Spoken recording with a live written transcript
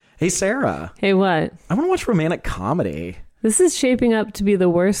Hey, Sarah. Hey, what? I want to watch romantic comedy. This is shaping up to be the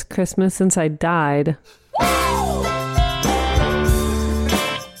worst Christmas since I died.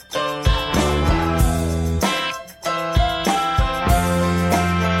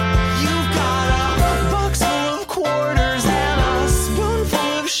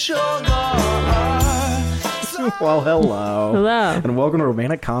 Well, hello. Hello. And welcome to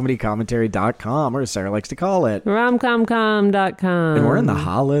romanticcomedicommentary.com, or as Sarah likes to call it. Romcomcom.com. And we're in the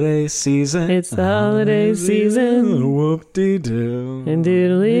holiday season. It's the holiday season. Whoop-de-doo. And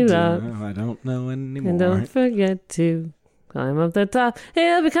doodly-dop. I don't know anymore. And don't forget to climb up the top.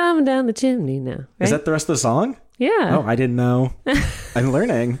 He'll be coming down the chimney now. Right? Is that the rest of the song? Yeah. Oh, I didn't know. I'm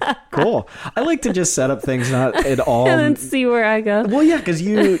learning. Cool. I like to just set up things not at all. And then see where I go. Well, yeah, because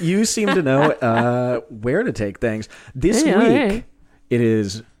you seem to know where to take things. This week, right. It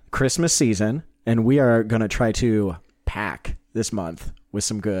is Christmas season, and we are going to try to pack this month with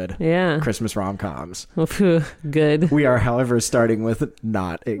some good Christmas rom-coms. Good. We are, however, starting with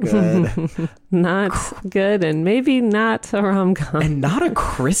not a good. Not good, and maybe not a rom-com. And not a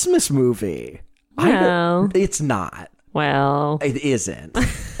Christmas movie. Well. It's not. Well. It isn't.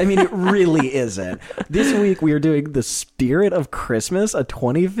 I mean, it really isn't. This week we are doing The Spirit of Christmas, a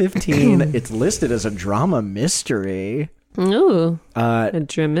 2015. It's listed as a drama mystery. Ooh. A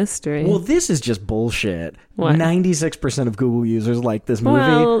dream mystery. Well, this is just bullshit. What? 96% of Google users like this movie.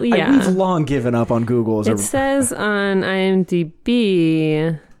 Well, yeah. We've long given up on Google. It says on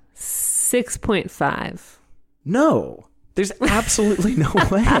IMDb 6.5. No. There's absolutely no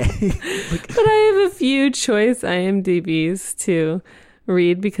way. But I have a few choice IMDb's to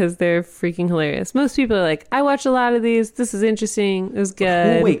read because they're freaking hilarious. Most people are like, I watch a lot of these. This is interesting. It was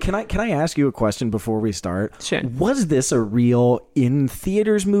good. Oh, wait, can I ask you a question before we start? Sure. Was this a real in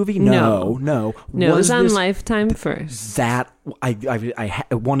theaters movie? No. No, it was on Lifetime first. That I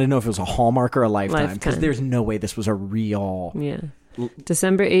wanted to know if it was a Hallmark or a Lifetime, because there's no way this was a real. Yeah.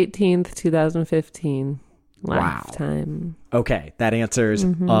 December 18th, 2015. Lifetime. Wow. Okay, that answers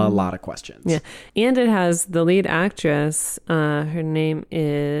a lot of questions. Yeah, and it has the lead actress. Her name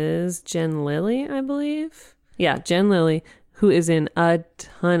is Jen Lilly, I believe. Yeah, Jen Lilly, who is in a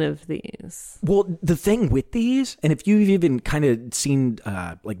ton of these. Well, the thing with these, and if you've even kind of seen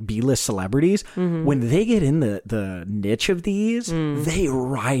like B-list celebrities, when they get in the niche of these, they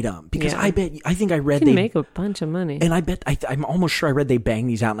ride them. Because I think I read they make a bunch of money. And I bet, I'm almost sure I read they bang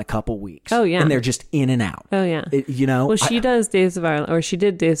these out in a couple weeks. Oh, yeah. And they're just in and out. Oh, yeah. Well, she does she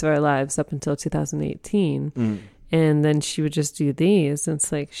did Days of Our Lives up until 2018. And then she would just do these. And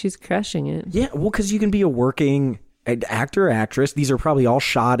it's like, she's crushing it. Yeah, well, because you can be a working actor or actress. These are probably all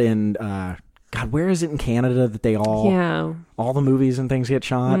shot in God, where is it in Canada that they all the movies and things get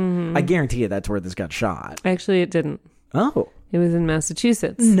shot? I guarantee you that's where this got shot. Actually, it didn't. Oh, it was in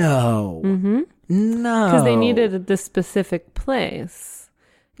Massachusetts. No. No, because they needed this specific place.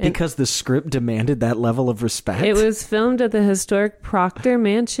 Because the script demanded that level of respect. It was filmed at the historic Proctor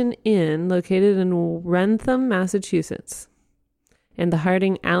Mansion Inn, located in Wrentham, Massachusetts, and the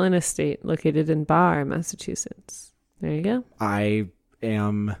Harding Allen Estate, located in Barre, Massachusetts. There you go. I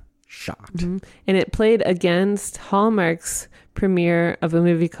am shocked. And it played against Hallmark's premiere of a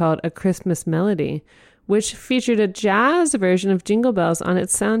movie called A Christmas Melody, which featured a jazz version of Jingle Bells on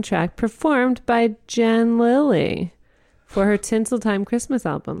its soundtrack, performed by Jen Lilly for her Tinseltime Christmas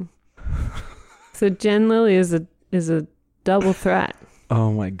album. So Jen Lilly is a double threat.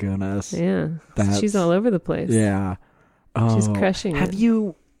 Oh my goodness. Yeah. She's all over the place. Yeah. Oh. She's crushing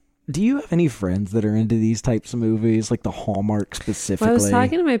it. Do you have any friends that are into these types of movies, like the Hallmark specifically? Well, I was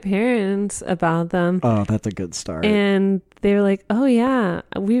talking to my parents about them. Oh, that's a good start. And they were like, oh, yeah,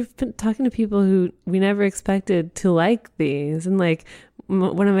 we've been talking to people who we never expected to like these. And like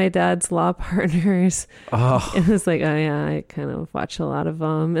one of my dad's law partners, it was like, oh, yeah, I kind of watch a lot of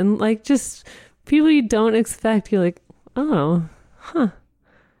them. And like just people you don't expect, you're like, oh, huh,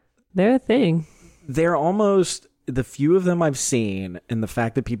 they're a thing. They're almost... The few of them I've seen and the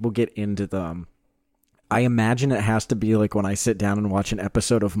fact that people get into them, I imagine it has to be like when I sit down and watch an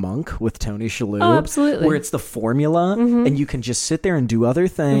episode of Monk with Tony Shalhoub. Oh, absolutely. Where it's the formula and you can just sit there and do other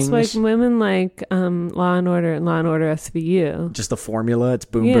things. It's like women like Law and Order and Law and Order SVU. Just the formula. It's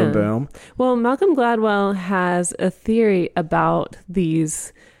boom, boom, boom. Well, Malcolm Gladwell has a theory about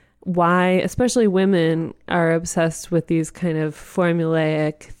these, why especially women are obsessed with these kind of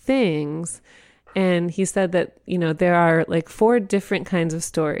formulaic things. And he said that, there are like 4 different kinds of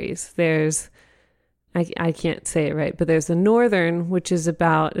stories. There's, I can't say it right, but there's the Northern, which is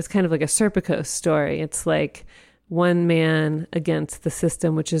about, it's kind of like a Serpico story. It's like one man against the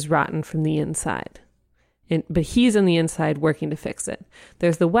system, which is rotten from the inside. but he's on the inside working to fix it.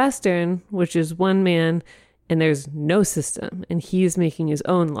 There's the Western, which is one man, and there's no system, and he's making his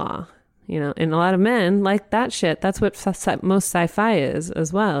own law. And a lot of men like that shit. That's what most sci-fi is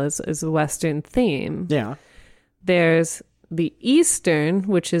as well, is a Western theme. Yeah. There's the Eastern,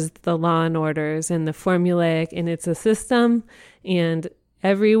 which is the law and orders and the formulaic, and it's a system, and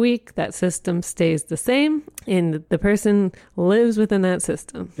every week that system stays the same, and the person lives within that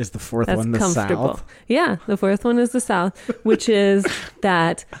system. Is the fourth one the South? Yeah, the fourth one is the South, which is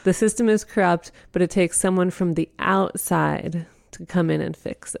that the system is corrupt, but it takes someone from the outside to come in and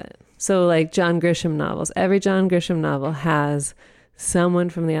fix it. So like John Grisham novels, every John Grisham novel has someone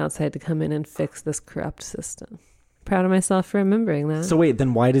from the outside to come in and fix this corrupt system. Proud of myself for remembering that. So wait,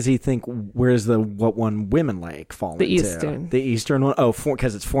 then why does he think, where's what one women like fall into? The Eastern. The Eastern one? Oh,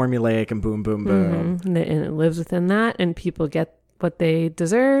 because it's formulaic and boom, boom, boom. Mm-hmm. And it lives within that, and people get what they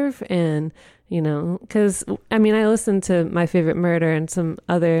deserve. And, because, I listen to My Favorite Murder and some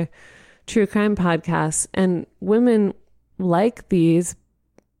other true crime podcasts, and women like these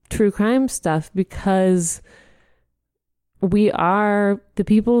true crime stuff because we are the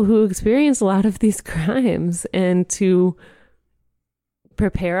people who experience a lot of these crimes, and to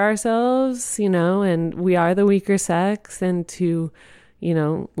prepare ourselves, and we are the weaker sex, and to,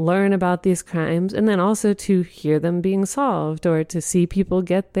 learn about these crimes, and then also to hear them being solved, or to see people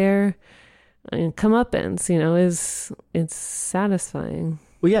get their comeuppance, it's satisfying.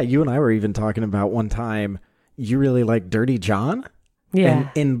 Well, yeah, you and I were even talking about one time, you really like Dirty John? Yeah.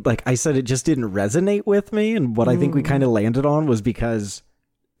 And like I said, it just didn't resonate with me. And what I think we kind of landed on was because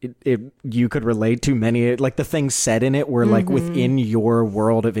you could relate to many, like the things said in it were like within your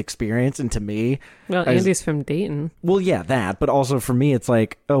world of experience. And to me, well, Andy's from Dayton. Well, yeah, that, but also for me, it's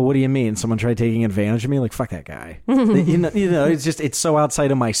like, oh, what do you mean? Someone tried taking advantage of me? Like, fuck that guy. It's so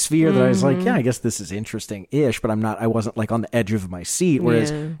outside of my sphere that I was like, yeah, I guess this is interesting ish, but I wasn't like on the edge of my seat.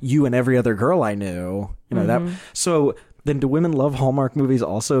 Whereas you and every other girl I knew, that. So then do women love Hallmark movies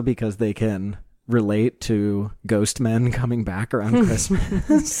also because they can relate to ghost men coming back around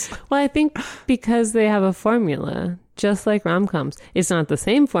Christmas? Well, I think because they have a formula, just like rom-coms. It's not the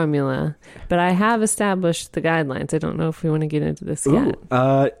same formula, but I have established the guidelines. I don't know if we want to get into this yet.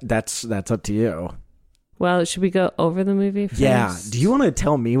 That's up to you. Well, should we go over the movie first? Yeah. Do you want to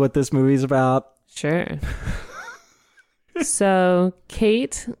tell me what this movie's about? Sure. So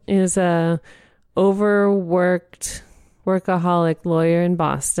Kate is a overworked workaholic lawyer in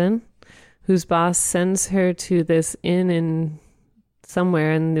Boston whose boss sends her to this inn in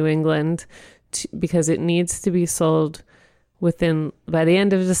somewhere in New England because it needs to be sold by the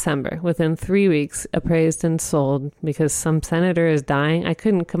end of December, within 3 weeks, appraised and sold because some senator is dying. I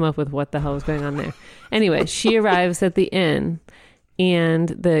couldn't come up with what the hell was going on there. Anyway, she arrives at the inn, and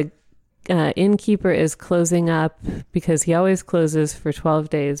the innkeeper is closing up because he always closes for 12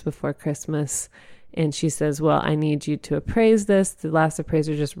 days before Christmas. And she says, well, I need you to appraise this. The last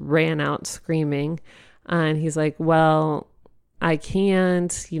appraiser just ran out screaming. And he's like, well, I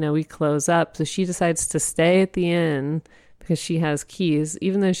can't. We close up. So she decides to stay at the inn because she has keys,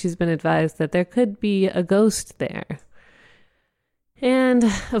 even though she's been advised that there could be a ghost there. And,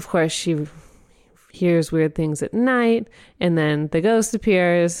 of course, she hears weird things at night. And then the ghost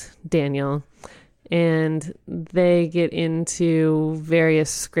appears, Daniel. And they get into various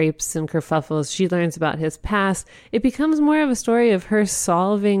scrapes and kerfuffles. She learns about his past. It becomes more of a story of her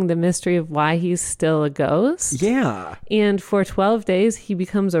solving the mystery of why he's still a ghost. Yeah. And for 12 days, he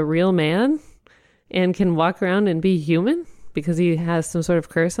becomes a real man and can walk around and be human because he has some sort of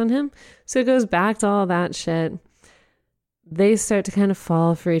curse on him. So it goes back to all that shit. They start to kind of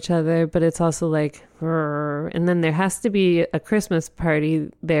fall for each other, but it's also like, and then there has to be a Christmas party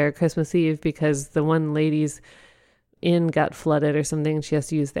there, Christmas Eve, because the one lady's inn got flooded or something, and she has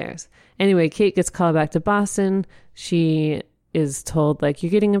to use theirs. Anyway, Kate gets called back to Boston. She is told, like,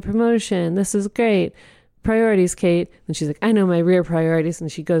 you're getting a promotion. This is great. Priorities, Kate. And she's like, I know my real priorities.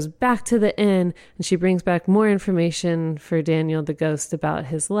 And she goes back to the inn, and she brings back more information for Daniel the ghost about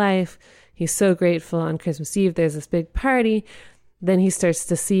his life. He's so grateful. On Christmas Eve, there's this big party. Then he starts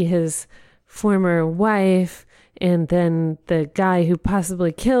to see his former wife, and then the guy who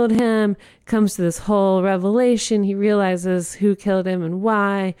possibly killed him comes to this whole revelation. He realizes who killed him and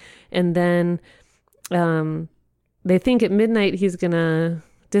why. And then they think at midnight he's going to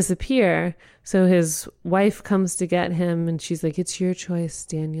disappear. So his wife comes to get him, and she's like, it's your choice,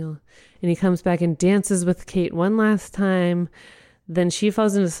 Daniel. And he comes back and dances with Kate one last time. Then she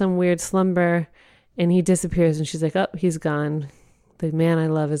falls into some weird slumber, and he disappears, and she's like, oh, he's gone. The man I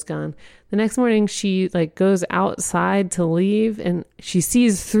love is gone. The next morning, she like goes outside to leave, and she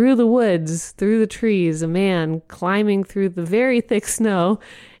sees through the woods, through the trees, a man climbing through the very thick snow,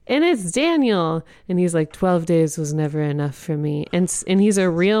 and it's Daniel. And he's like, 12 days was never enough for me. And he's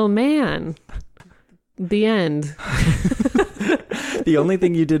a real man. The end. The only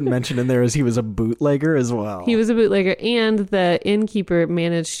thing you didn't mention in there is he was a bootlegger as well. He was a bootlegger, and the innkeeper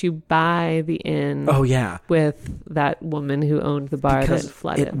managed to buy the inn. Oh, yeah. With that woman who owned the bar because that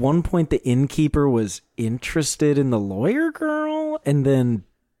flooded. At one point, the innkeeper was interested in the lawyer girl and then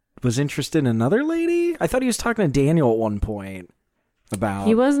was interested in another lady. I thought he was talking to Daniel at one point about...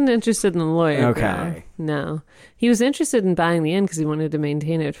 He wasn't interested in the lawyer Okay. girl. No. He was interested in buying the inn because he wanted to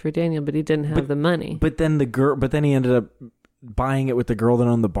maintain it for Daniel, but he didn't have the money. But then he ended up buying it with the girl that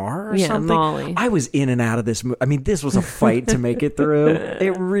owned the bar or something. Molly. I was in and out of this. I mean, this was a fight to make it through.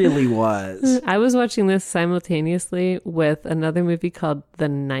 It really was. I was watching this simultaneously with another movie called The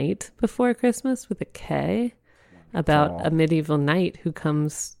Night Before Christmas with a K, about a medieval knight who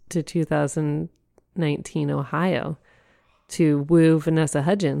comes to 2019 Ohio to woo Vanessa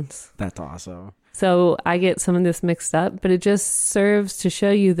Hudgens. That's awesome. So I get some of this mixed up, but it just serves to show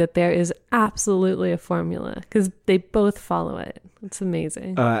you that there is absolutely a formula because they both follow it. It's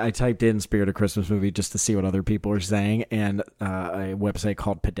amazing. I typed in Spirit of Christmas movie just to see what other people are saying, and a website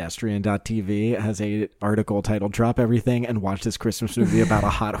called pedestrian.tv has a article titled Drop Everything and Watch This Christmas Movie about a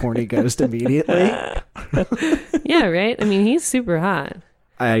hot, horny ghost immediately. Yeah, right? I mean, he's super hot.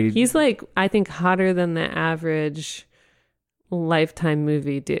 He's like, I think, hotter than the average Lifetime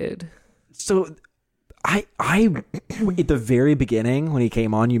movie dude. So I at the very beginning when he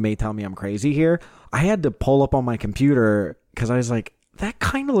came on, you may tell me I'm crazy here, I had to pull up on my computer because I was like, that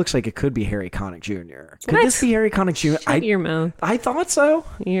kind of looks like it could be Harry Connick Jr. Could this be Harry Connick Jr.? Shut your mouth. I thought so.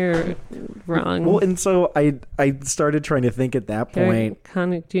 You're wrong. Well, and so I started trying to think at that point. Harry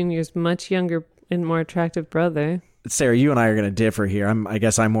Connick Jr.'s much younger and more attractive brother. Sarah, you and I are going to differ here. I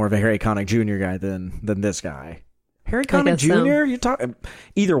guess I'm more of a Harry Connick Jr. guy than this guy. Harry Connick Jr.? So. You're talking.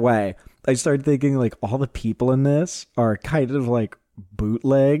 Either way, I started thinking like all the people in this are kind of like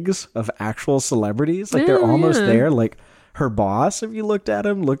bootlegs of actual celebrities. Like they're almost there. Like her boss, if you looked at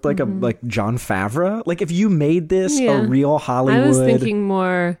him, looked like like Jon Favreau. Like if you made this a real Hollywood. I was thinking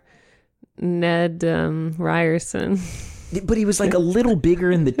more Ned Ryerson. But he was like a little bigger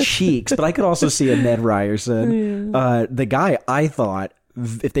in the cheeks. But I could also see a Ned Ryerson. Yeah. The guy, I thought,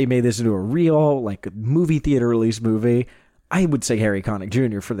 if they made this into a real like movie theater release movie, I would say Harry Connick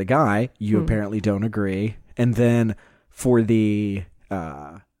Jr. for the guy. You apparently don't agree. And then for the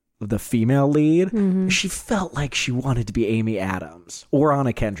female lead, she felt like she wanted to be Amy Adams or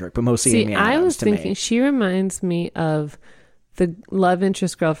Anna Kendrick, but mostly Amy Adams. I was thinking she reminds me of the love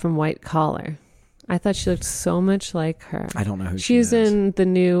interest girl from White Collar. I thought she looked so much like her. I don't know who she is. She's in the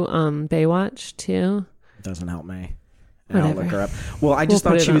new Baywatch too. Doesn't help me. I'll look her up. Well, I just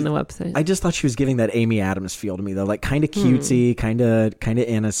thought she was on the website. I just thought she was giving that Amy Adams feel to me, though, like kind of cutesy, kind of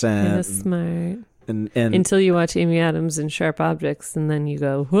innocent, kind of smart. And until you watch Amy Adams in Sharp Objects, and then you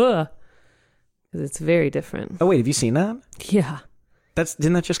go, "Whoa," because it's very different. Oh wait, have you seen that? Yeah,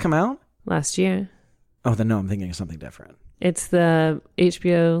 didn't that just come out last year? Oh, then no, I'm thinking of something different. It's the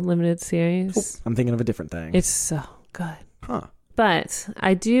HBO limited series. Oh, I'm thinking of a different thing. It's so good. Huh. But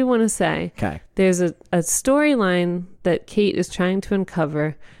I do want to say there's a storyline that Kate is trying to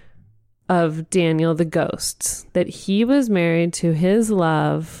uncover of Daniel the ghost, that he was married to his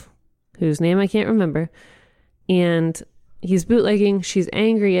love, whose name I can't remember, and he's bootlegging. She's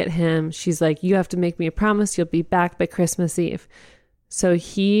angry at him. She's like, you have to make me a promise you'll be back by Christmas Eve. So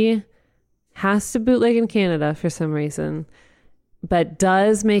he has to bootleg in Canada for some reason, but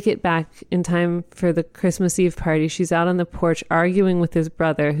does make it back in time for the Christmas Eve party. She's out on the porch arguing with his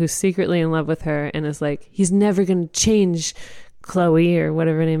brother, who's secretly in love with her, and is like, he's never going to change Chloe or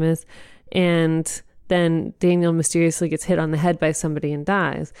whatever her name is. And then Daniel mysteriously gets hit on the head by somebody and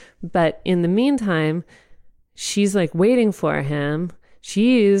dies. But in the meantime, she's like waiting for him.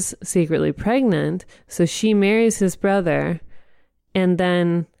 She's secretly pregnant. So she marries his brother, and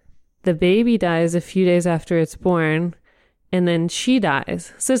then the baby dies a few days after it's born. And then she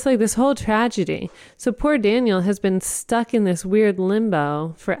dies. So it's like this whole tragedy. So poor Daniel has been stuck in this weird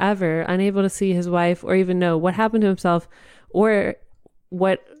limbo forever, unable to see his wife or even know what happened to himself, or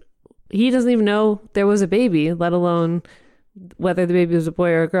what he doesn't even know there was a baby, let alone whether the baby was a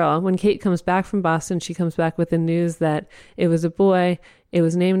boy or a girl. When Kate comes back from Boston, she comes back with the news that it was a boy, it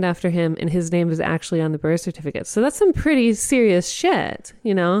was named after him, and his name is actually on the birth certificate. So that's some pretty serious shit,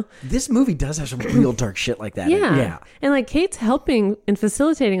 you know? This movie does have some real dark shit like that. Yeah. And like Kate's helping and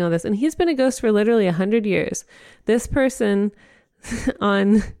facilitating all this, and he's been a ghost for literally 100 years. This person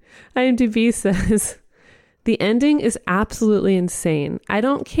on IMDb says, the ending is absolutely insane. I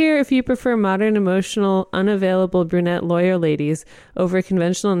don't care if you prefer modern, emotional, unavailable brunette lawyer ladies over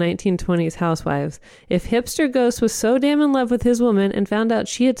conventional 1920s housewives. If hipster Ghost was so damn in love with his woman and found out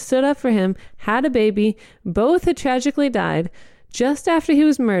she had stood up for him, had a baby, both had tragically died just after he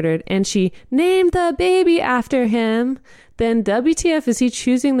was murdered, and she named the baby after him, then WTF is he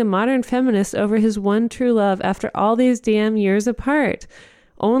choosing the modern feminist over his one true love after all these damn years apart?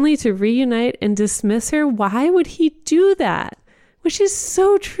 Only to reunite and dismiss her? Why would he do that? Which is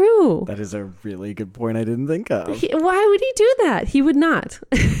so true. That is a really good point I didn't think of. Why would he do that? He would not.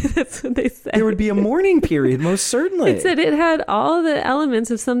 That's what they said. There would be a mourning period, most certainly. It said it had all the elements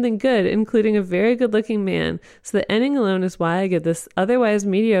of something good, including a very good-looking man. So the ending alone is why I give this otherwise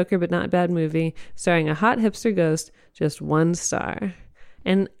mediocre but not bad movie, starring a hot hipster ghost, just 1 star.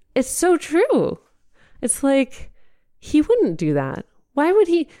 And it's so true. It's like, he wouldn't do that. Why would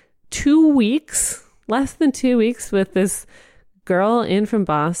he? 2 weeks, less than 2 weeks with this girl in from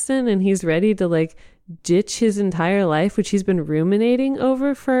Boston, and he's ready to like ditch his entire life, which he's been ruminating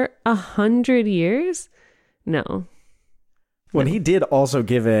over for 100 years? No. When he did also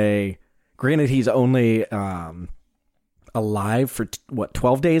give granted he's only alive for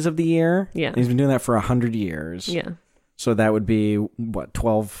 12 days of the year? Yeah. He's been doing that for 100 years. Yeah. So that would be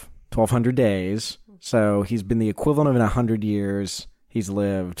 1,200 days. So he's been the equivalent of 100 years. He's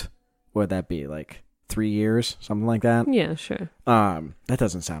lived, what would that be, like 3 years, something like that? Yeah, sure. That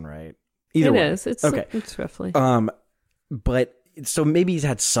doesn't sound right. Either way. It is. It's okay. It's roughly. But so maybe he's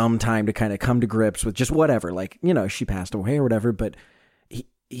had some time to kind of come to grips with just whatever, like, you know, she passed away or whatever. But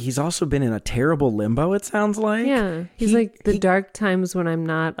he's also been in a terrible limbo. It sounds like. Yeah, he's like the dark times when I'm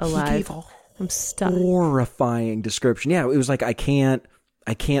not alive. He gave I'm stuck. Horrifying description. Yeah, it was like I can't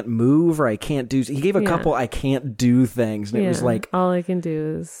move, or I can't do. He gave a couple I can't do things, and it was like all I can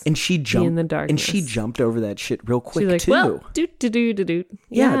do is. And she jumped be in the darkness. And she jumped over that shit real quick. She's like, too. Well, do.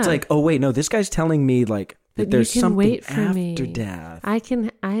 Yeah, it's like, oh wait, no, this guy's telling me like that there's something wait for after me. death. I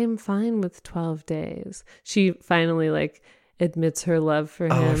am fine with 12 days. She finally like admits her love for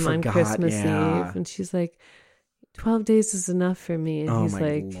him on Christmas Eve, and she's like, 12 days is enough for me. And he's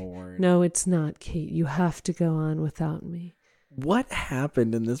like, Lord. No, it's not, Kate. You have to go on without me. What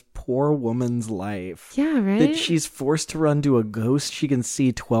happened in this poor woman's life? Yeah, right? That she's forced to run to a ghost she can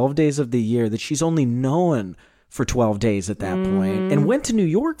see 12 days of the year, that she's only known for 12 days at that point, and went to New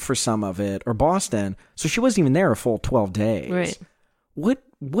York for some of it, or Boston, so she wasn't even there a full 12 days. Right.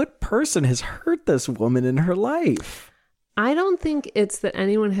 What person has hurt this woman in her life? I don't think it's that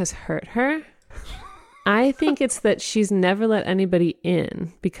anyone has hurt her. I think it's that she's never let anybody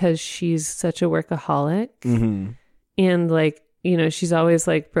in because she's such a workaholic. Mm-hmm. And like, you know, she's always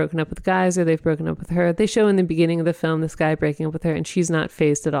like broken up with guys, or they've broken up with her. They show in the beginning of the film this guy breaking up with her, and she's not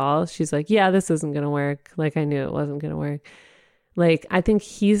fazed at all. She's like, yeah, this isn't going to work. Like, I knew it wasn't going to work. Like, I think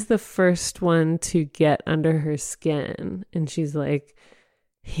he's the first one to get under her skin. And she's like,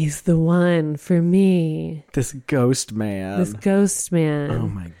 he's the one for me. This ghost man. Oh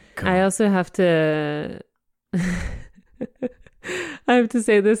my God. I also have to... I have to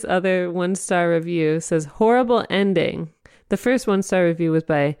say, this other 1-star review says, horrible ending. The first 1-star review was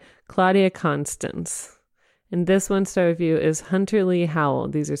by Claudia Constance. And this 1-star review is Hunter Lee Howell.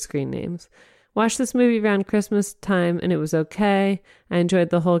 These are screen names. Watched this movie around Christmas time and it was okay. I enjoyed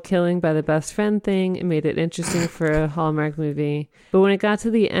the whole killing by the best friend thing. It made it interesting for a Hallmark movie. But when it got to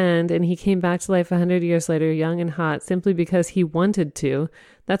the end and he came back to life 100 years later, young and hot, simply because he wanted to,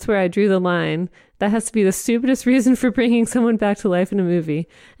 that's where I drew the line. That has to be the stupidest reason for bringing someone back to life in a movie.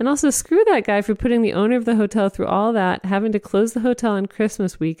 And also screw that guy for putting the owner of the hotel through all that, having to close the hotel on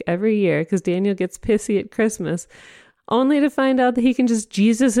Christmas week every year because Daniel gets pissy at Christmas, only to find out that he can just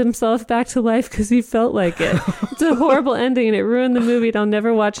Jesus himself back to life because he felt like it. It's a horrible ending and it ruined the movie and I'll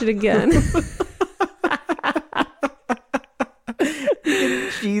never watch it again.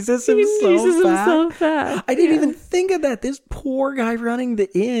 Jesus himself back. I didn't even think of that. This poor guy running the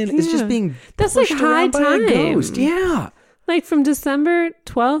inn is just being That's like high time. By a ghost. Yeah. Like from December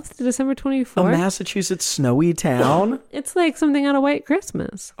 12th to December 24th. A Massachusetts snowy town. It's like something out of White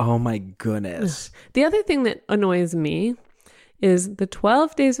Christmas. Oh my goodness. The other thing that annoys me is the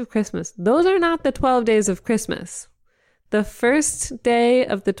 12 days of Christmas. Those are not the 12 days of Christmas. The first day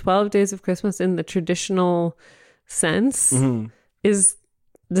of the 12 days of Christmas in the traditional sense is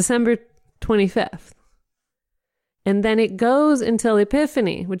December 25th. And then it goes until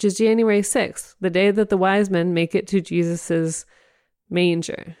Epiphany, which is January 6th, the day that the wise men make it to Jesus's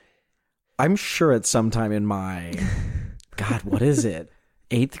manger. I'm sure at some time in my, God, what is it?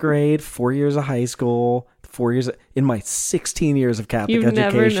 8th grade, 4 years of high school, 4 years, in my 16 years of Catholic You've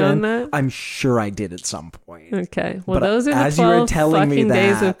education, never known that? I'm sure I did at some point. Okay. Well, But those are the as you were 12 telling me fucking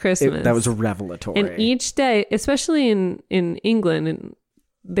days that, of Christmas. that was revelatory. And each day, especially in England, and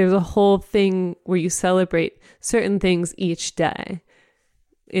there's a whole thing where you celebrate certain things each day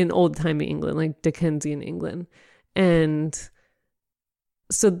in old-timey England, like Dickensian England. And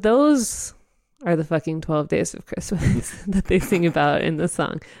so those are the fucking 12 days of Christmas that they sing about in the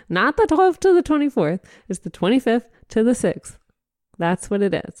song. Not the 12th to the 24th. It's the 25th to the 6th. That's what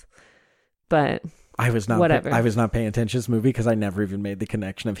it is. But I was not whatever. I was not paying attention to this movie because I never even made the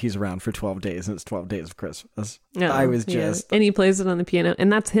connection of he's around for 12 days and it's 12 days of Christmas. No, I was just... And he plays it on the piano,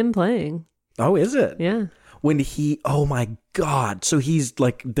 and that's him playing. Oh, is it? Yeah. When oh my God. So he's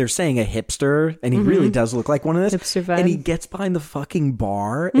like, they're saying a hipster, and he really does look like one of this. Hipster vibe. And he gets behind the fucking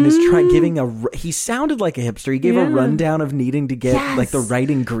bar and is giving he sounded like a hipster. He gave a rundown of needing to get like the right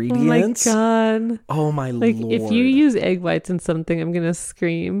ingredients. Oh my God. Oh my like, Lord. if you use egg whites in something, I'm going to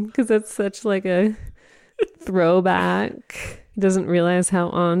scream because that's such like a throwback. He doesn't realize how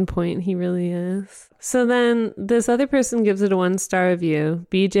on point he really is. So then this other person gives it a 1-star review,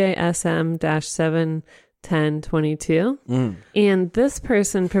 BJSM-7 1022. And this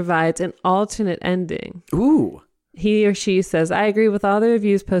person provides an alternate ending. Ooh. He or she says, I agree with all the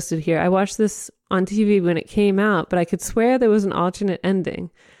reviews posted here. I watched this on TV when it came out, but I could swear there was an alternate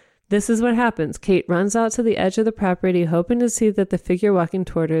ending. This is what happens. Kate runs out to the edge of the property, hoping to see that the figure walking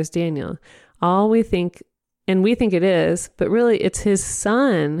toward her is Daniel. We think it is, but really it's his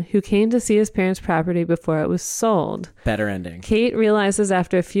son who came to see his parents' property before it was sold. Better ending. Kate realizes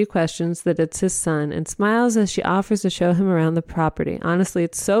after a few questions that it's his son and smiles as she offers to show him around the property. Honestly,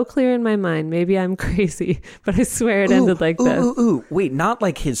 it's so clear in my mind. Maybe I'm crazy, but I swear it ended like this. Wait, not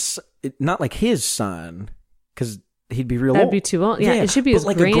like his son, because he'd be real That'd old. Be too old. Yeah, it should be his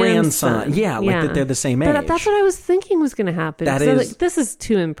like grandson. a grandson. Yeah, like that they're the same age. But that's what I was thinking was going to happen. That so is... like, this is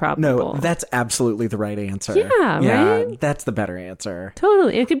too improbable. No, that's absolutely the right answer. Yeah, right? That's the better answer.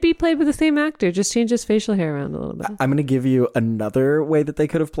 Totally. It could be played with the same actor. Just change his facial hair around a little bit. I'm going to give you another way that they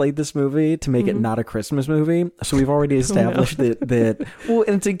could have played this movie to make it not a Christmas movie. So we've already established that well,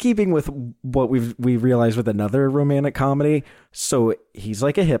 and it's in keeping with what we realized with another romantic comedy. So he's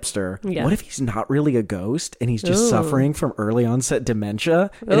like a hipster. Yeah. What if he's not really a ghost and he's just suffering from early onset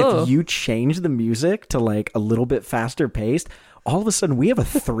dementia? And if you change the music to like a little bit faster paced, all of a sudden we have a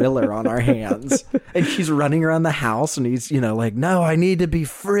thriller on our hands. And she's running around the house and he's, like, no, I need to be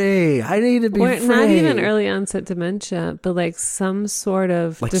free. I need to be free. Not even early onset dementia, but like some sort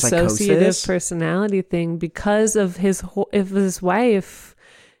of like dissociative personality thing because of his wife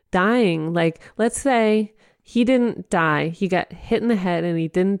dying. Like, let's say he didn't die. He got hit in the head and he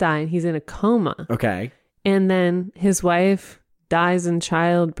didn't die and he's in a coma. Okay. And then his wife dies in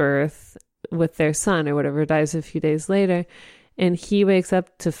childbirth with their son or whatever, dies a few days later. And he wakes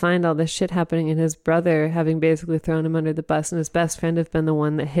up to find all this shit happening and his brother having basically thrown him under the bus and his best friend have been the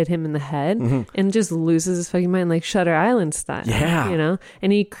one that hit him in the head and just loses his fucking mind, like Shutter Island style. Yeah.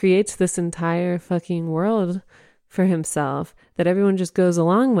 And he creates this entire fucking world for himself that everyone just goes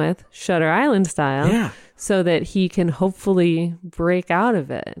along with, Shutter Island style. Yeah. So that he can hopefully break out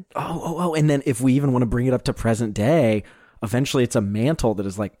of it. Oh. And then if we even want to bring it up to present day, eventually it's a mantle that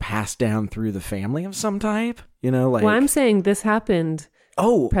is like passed down through the family of some type, like. Well, I'm saying this happened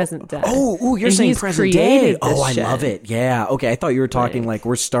present day. You're saying present day. I love it. Yeah. Okay. I thought you were talking like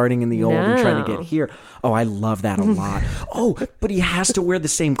we're starting in the old and trying to get here. Oh, I love that a lot. But he has to wear the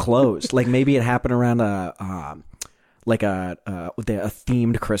same clothes. Like maybe it happened around a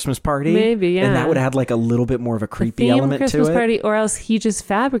themed Christmas party. Maybe, yeah. And that would add like a little bit more of a creepy element Christmas to it. Party, or else he just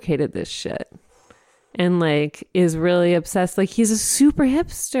fabricated this shit. And like is really obsessed. Like he's a super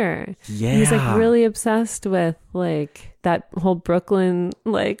hipster. Yeah. He's like really obsessed with like that whole Brooklyn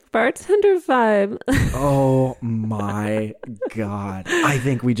like bartender vibe. Oh my God. I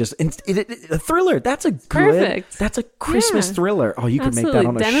think we just a thriller. That's a good perfect. That's a Christmas thriller. Oh, you could make that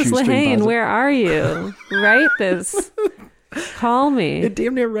on a Dennis shoestring. Lehane, where are you? Write this. Call me. It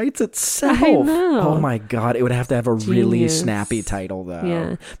damn near writes itself. I know. Oh my God. It would have to have a really snappy title though.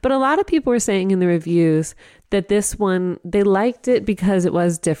 Yeah. But a lot of people were saying in the reviews that this one, they liked it because it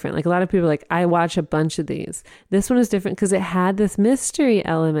was different. Like a lot of people were like, I watch a bunch of these. This one is different because it had this mystery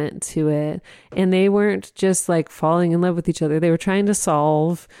element to it. And they weren't just like falling in love with each other. They were trying to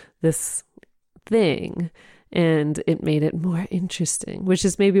solve this thing. and it made it more interesting, which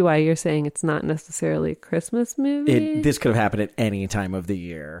is maybe why you're saying it's not necessarily a Christmas movie. This could have happened at any time of the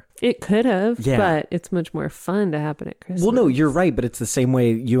year. It could have, but it's much more fun to happen at Christmas. Well, no, you're right, but it's the same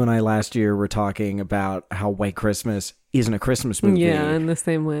way you and I last year were talking about how White Christmas isn't a Christmas movie. Yeah, in the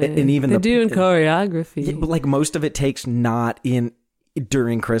same way. And even they do in choreography. Yeah, but like most of it takes not in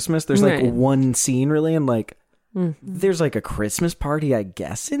during Christmas. There's like one scene really, and like there's like a Christmas party, I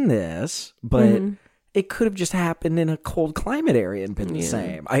guess, in this, but it could have just happened in a cold climate area and been the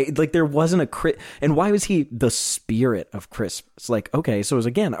same. There wasn't and why was he the spirit of Christmas? Like, okay, so it was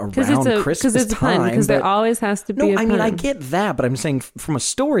again around Christmas time. Because there always has to be a pun. I mean, I get that, but I'm saying from a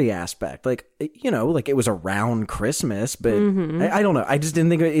story aspect, like, you know, like it was around Christmas, but I don't know. I just didn't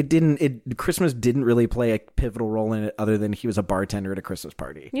think Christmas didn't really play a pivotal role in it other than he was a bartender at a Christmas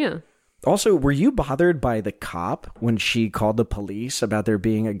party. Yeah. Also, were you bothered by the cop when she called the police about there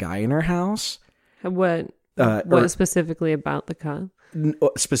being a guy in her house? What specifically about the cop?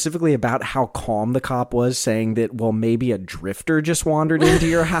 Specifically about how calm the cop was, saying that, well, maybe a drifter just wandered into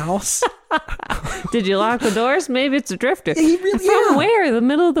your house. Did you lock the doors? Maybe it's a drifter. From where? The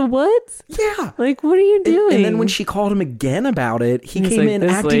middle of the woods? Yeah. Like, what are you doing? And then when she called him again about it, he came in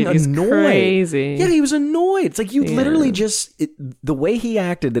acting annoyed. Crazy. Yeah, he was annoyed. It's like you literally just... the way he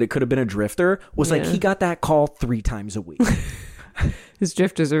acted that it could have been a drifter was like he got that call 3 times a week. His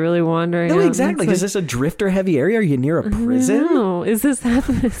drifters are really wandering. No, exactly. Is this a drifter-heavy area? Are you near a prison? No. Is this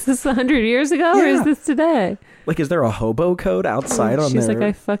 100 years ago or is this today? Like, is there a hobo code outside on there? She's like,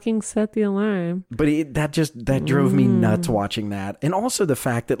 I fucking set the alarm. But that drove me nuts watching that. And also the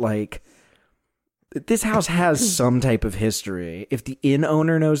fact that, like, this house has some type of history. If the inn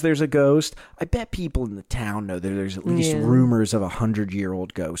owner knows there's a ghost, I bet people in the town know that there's at least rumors of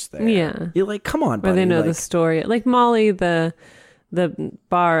 100-year-old ghost there. Yeah. You're like, come on, buddy. Or they know the story. Like Molly, the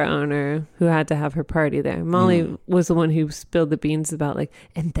bar owner who had to have her party there. Molly was the one who spilled the beans about like,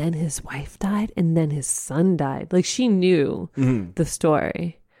 and then his wife died and then his son died. Like she knew the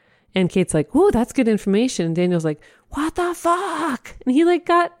story. And Kate's like, "Whoa, that's good information." And Daniel's like, "What the fuck?" And he like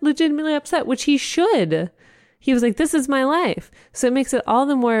got legitimately upset, which he should. He was like, "This is my life." So it makes it all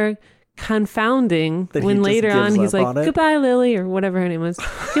the more confounding that when later on he's like, "Goodbye, Lily," or whatever her name was.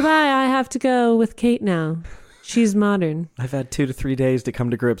 "Goodbye, I have to go with Kate now. She's modern. I've had 2 to 3 days to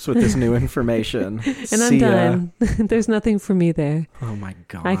come to grips with this new information. And I'm done. There's nothing for me there. Oh my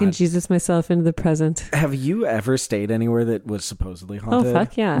God. I can Jesus myself into the present." Have you ever stayed anywhere that was supposedly haunted? Oh,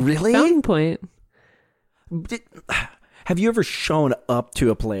 fuck yeah. Really? Fountain Point. Have you ever shown up to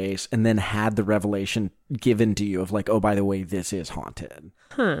a place and then had the revelation given to you of like, oh, by the way, this is haunted?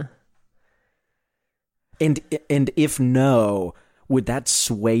 Huh. And if no, would that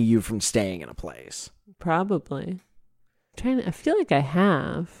sway you from staying in a place? Probably. I feel like I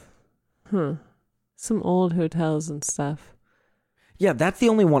have. Some old hotels and stuff. Yeah, that's the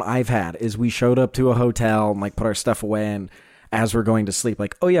only one I've had is we showed up to a hotel and like put our stuff away, and as we're going to sleep,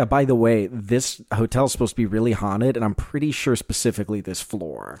 like, oh yeah, by the way, this hotel's supposed to be really haunted, and I'm pretty sure specifically this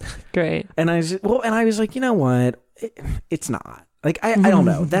floor. Great. And I was like, you know what? It's not. Like, I don't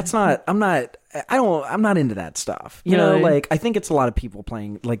know. I'm not into that stuff. You know, like, I think it's a lot of people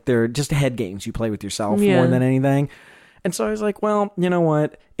playing, like, they're just head games you play with yourself more than anything. And so I was like, well, you know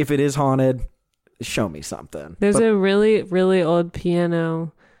what? If it is haunted, show me something. There's a really, really old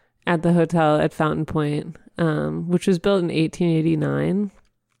piano at the hotel at Fountain Point, which was built in 1889.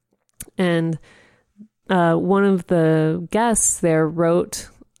 And one of the guests there wrote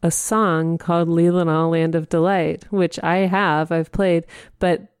a song called Leelanau, Land of Delight, which I've played,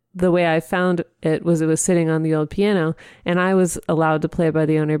 but the way I found it was sitting on the old piano, and I was allowed to play by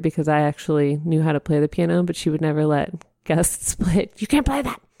the owner because I actually knew how to play the piano, but she would never let guests play it. "You can't play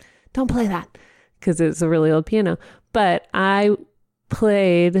that. Don't play that," because it's a really old piano. But I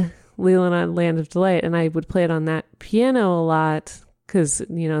played Leelanau, Land of Delight, and I would play it on that piano a lot because,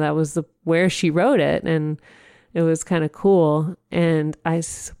 you know, that was where she wrote it, and it was kind of cool. And I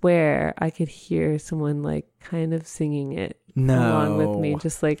swear I could hear someone like kind of singing it along with me,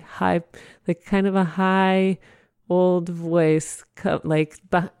 just like high, like kind of a high old voice, like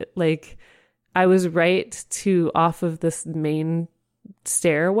I was right off of this main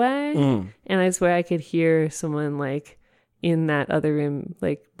stairway, and I swear I could hear someone like in that other room,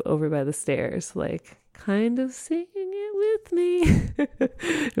 like over by the stairs, like kind of singing it with me.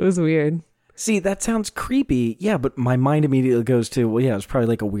 It was weird. See, that sounds creepy. Yeah, but my mind immediately goes to, well, yeah, it's probably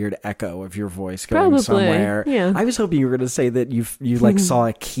like a weird echo of your voice going somewhere. Yeah. I was hoping you were going to say that you like saw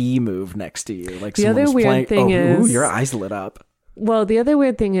a key move next to you. Like the someone other was weird playing. thing is, your eyes lit up. Well, the other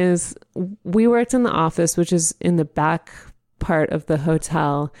weird thing is we worked in the office, which is in the back part of the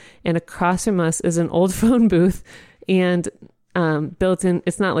hotel, and across from us is an old phone booth, and built in,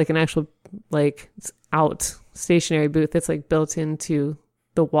 it's not like an actual like out stationary booth, it's like built into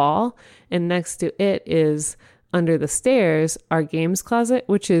the wall, and next to it is, under the stairs, our games closet,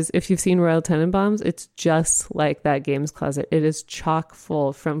 which is, if you've seen Royal Tenenbaums, it's just like that games closet. It is chock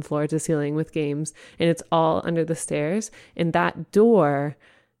full from floor to ceiling with games, and it's all under the stairs. And that door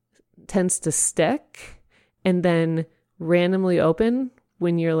tends to stick and then randomly open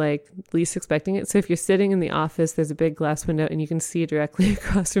when you're like least expecting it. So if you're sitting in the office, there's a big glass window and you can see directly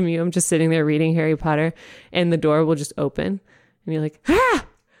across from you. I'm just sitting there reading Harry Potter, and the door will just open and you're like, ah!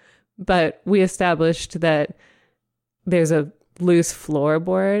 But we established that there's a loose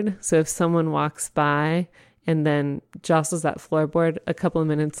floorboard. So if someone walks by and then jostles that floorboard, a couple of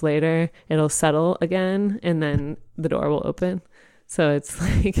minutes later, it'll settle again and then the door will open. So it's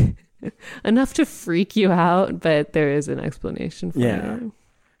like enough to freak you out, but there is an explanation for it.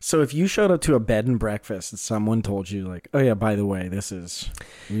 So if you showed up to a bed and breakfast and someone told you like, oh yeah, by the way, this is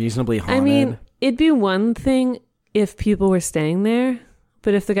reasonably haunted. I mean, it'd be one thing if people were staying there,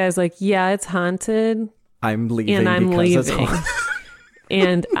 but if the guy's like, yeah, it's haunted, I'm leaving and I'm because leaving,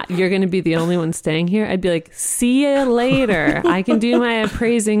 and you're going to be the only one staying here, I'd be like, see you later. I can do my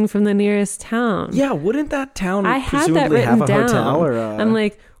appraising from the nearest town. Yeah, wouldn't that town I had that written have a down. hotel or I'm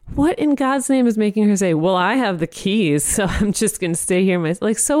like, what in God's name is making her say, well, I have the keys, so I'm just going to stay here myself?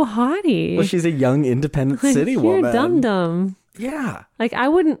 Like, so haughty. Well, she's a young, independent city woman. You're dum-dum. Yeah. Like, I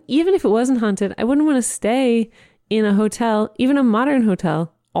wouldn't, even if it wasn't haunted, I wouldn't want to stay in a hotel, even a modern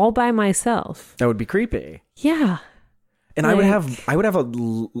hotel, all by myself. That would be creepy. Yeah. And like,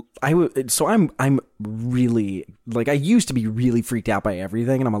 so I'm really, like, I used to be really freaked out by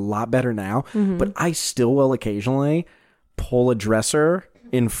everything, and I'm a lot better now, but I still will occasionally pull a dresser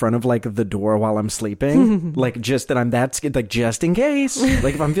in front of like the door while I'm sleeping, like just that I'm that scared, like just in case,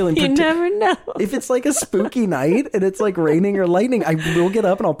 like if I'm feeling you never know, if it's like a spooky night and it's like raining or lightning, I will get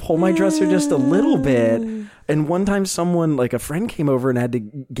up and I'll pull my dresser just a little bit. And one time someone, like a friend, came over and had to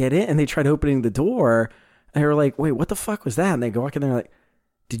get in, and they tried opening the door, and they were like, wait, what the fuck was that? And they go walk in there like,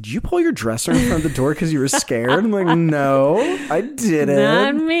 did you pull your dresser in front of the door because you were scared? I'm like, no, I didn't.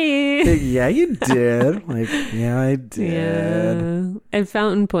 Not me. Yeah, you did. Like, yeah, I did. Yeah. At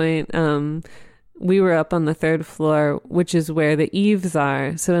Fountain Point, we were up on the third floor, which is where the eaves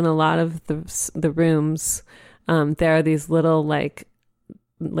are. So in a lot of the rooms, there are these little like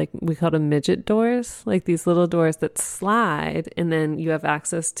we call them midget doors, like these little doors that slide, and then you have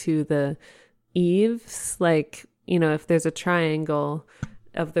access to the eaves. Like, you know, if there's a triangle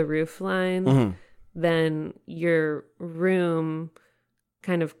of the roof line, then your room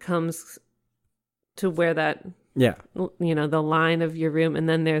kind of comes to where that, you know, the line of your room, and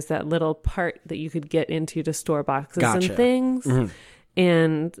then there's that little part that you could get into to store boxes and things.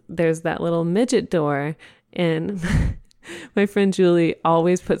 And there's that little midget door, and my friend Julie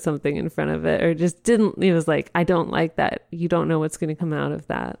always put something in front of it, or just didn't. It was like, I don't like that. You don't know what's going to come out of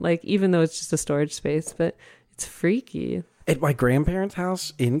that. Like, even though it's just a storage space, but it's freaky. At my grandparents'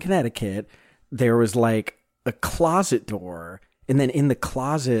 house in Connecticut, there was like a closet door, and then in the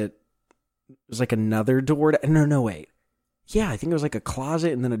closet was like another door. Wait. Yeah, I think it was like a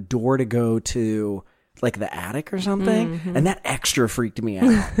closet and then a door to go to like the attic or something. And that extra freaked me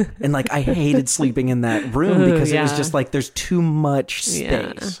out. And like, I hated sleeping in that room because it was just like, there's too much space.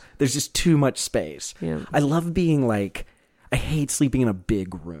 Yeah. There's just too much space. Yeah. I love being like, I hate sleeping in a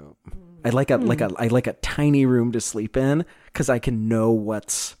big room. I like a tiny room to sleep in because I can know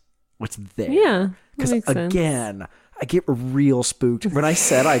what's there. Yeah. Because again, I get real spooked. When I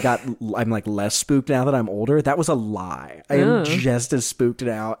said I'm like less spooked now that I'm older, that was a lie. I am just as spooked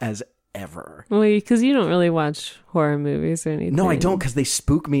now as ever. Well, because you don't really watch horror movies or anything. No, I don't, because they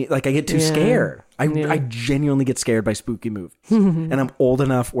spook me. Like, I get too scared. I genuinely get scared by spooky movies. And I'm old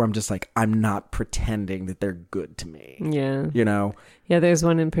enough where I'm just like, I'm not pretending that they're good to me. Yeah. You know? Yeah, there's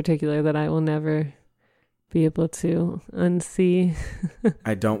one in particular that I will never be able to unsee.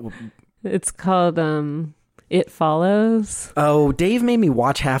 I don't. It's called It Follows. Oh, Dave made me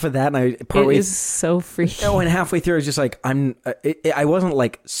watch half of that, and it is so freaky. Oh, and halfway through I was just like, I wasn't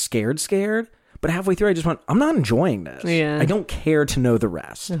like scared, but halfway through I just went, I'm not enjoying this. Yeah. I don't care to know the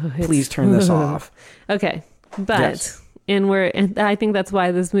rest. Please turn this off. Okay, but and I think that's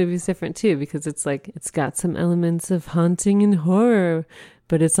why this movie's different too, because it's like, it's got some elements of haunting and horror,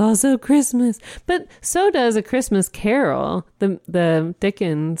 but it's also Christmas. But so does A Christmas Carol, the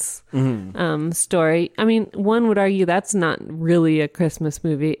Dickens story. I mean, one would argue that's not really a Christmas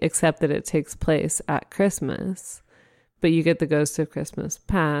movie, except that it takes place at Christmas. But you get the Ghost of Christmas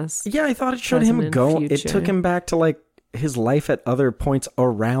Past. Yeah, I thought it showed him go. It took him back to like his life at other points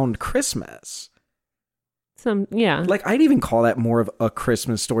around Christmas. Like I'd even call that more of a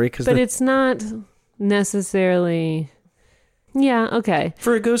Christmas story, but it's not necessarily. Yeah, okay.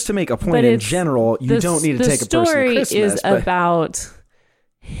 For it goes to make a point in general, you don't need to take a person to Christmas. The story is about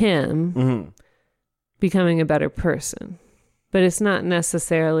him becoming a better person, but it's not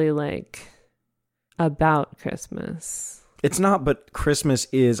necessarily like about Christmas. It's not, but Christmas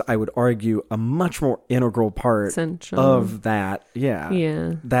is, I would argue, a much more integral part of that.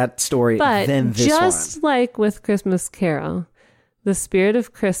 Yeah. That story than this one. Just like with Christmas Carol, the spirit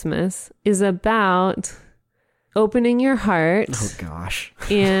of Christmas is about opening your heart. Oh, gosh.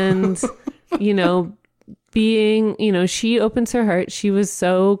 And, being, she opens her heart. She was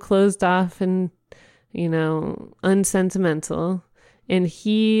so closed off and, unsentimental. And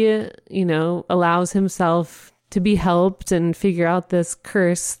he, allows himself to be helped and figure out this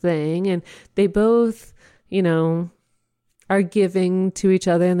curse thing. And they both, are giving to each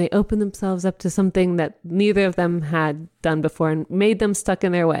other, and they open themselves up to something that neither of them had done before and made them stuck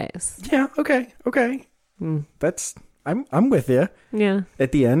in their ways. Yeah. Okay. I'm with you. Yeah.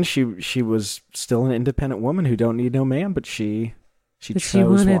 At the end, she was still an independent woman who don't need no man, but she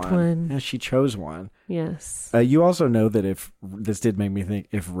chose one. Yeah, she chose one. Yes. You also know that if this did make me think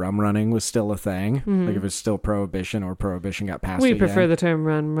if rum running was still a thing, like if it's still prohibition or prohibition got passed. We prefer the term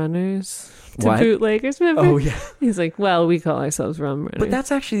rum runners to bootleggers. Remember? Oh yeah. He's like, well, we call ourselves rum runners. But that's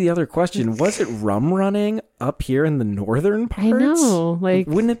actually the other question. Was it rum running up here in the northern parts? I know. Like,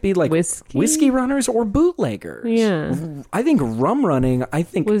 wouldn't it be like whiskey runners or bootleggers? Yeah. I think rum running.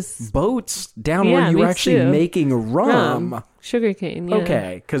 Was boats down where you were actually making rum. Sugarcane, yeah.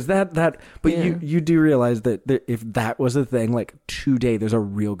 Okay, because but you do realize that if that was a thing, like today, there's a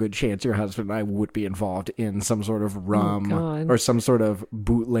real good chance your husband and I would be involved in some sort of rum or some sort of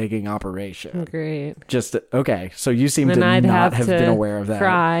bootlegging operation. Great. Okay, so you seem to not have been aware of that.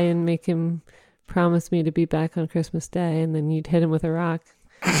 Cry and make him promise me to be back on Christmas Day, and then you'd hit him with a rock.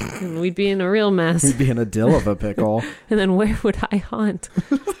 And we'd be in a real mess. We'd be in a dill of a pickle. And then where would I haunt?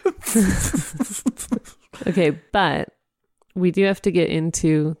 Okay, but we do have to get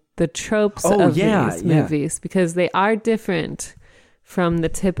into the tropes of these movies because they are different from the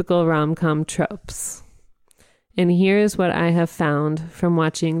typical rom-com tropes. And here's what I have found from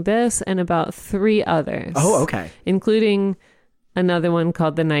watching this and about 3 others. Oh, okay. Including another one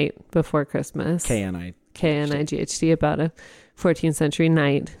called The Night Before Christmas. K-N-I-G-H-T, about a 14th century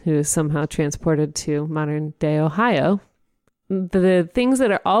knight who is somehow transported to modern day Ohio. The things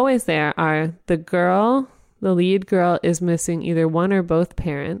that are always there are the lead girl is missing either one or both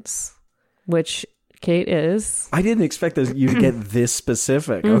parents, which Kate is. I didn't expect you to get this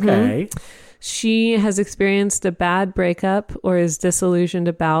specific. Okay. She has experienced a bad breakup or is disillusioned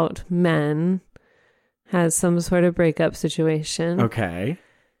about men, has some sort of breakup situation. Okay.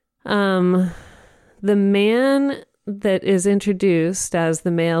 The man that is introduced as the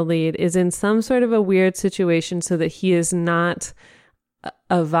male lead is in some sort of a weird situation so that he is not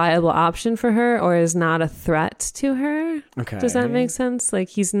a viable option for her or is not a threat to her. Okay. Does that make sense? Like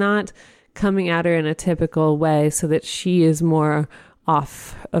he's not coming at her in a typical way so that she is more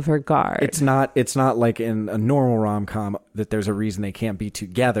off of her guard. It's not like in a normal rom-com that there's a reason they can't be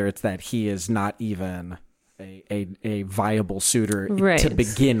together. It's that he is not even a viable suitor to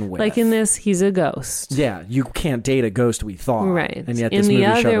begin with. Like in this, he's a ghost. Yeah, you can't date a ghost, we thought. Right. And yet this movie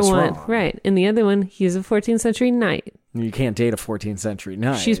showed us wrong. Right. In the other one, he's a 14th century knight. You can't date a 14th century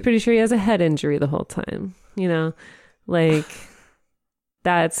knight. She's pretty sure he has a head injury the whole time. Like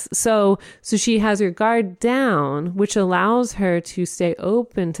that's so she has her guard down, which allows her to stay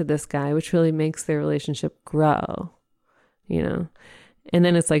open to this guy, which really makes their relationship grow, And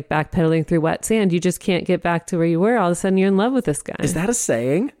then it's like backpedaling through wet sand. You just can't get back to where you were. All of a sudden, you're in love with this guy. Is that a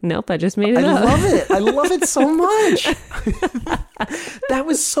saying? Nope, I just made it up. I love it. I love it so much. That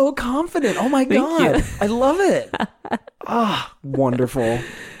was so confident. Oh, my God. I love it. Wonderful.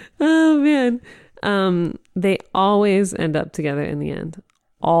 Oh, man. They always end up together in the end.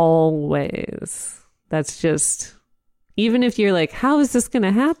 Always. That's just... Even if you're like, how is this going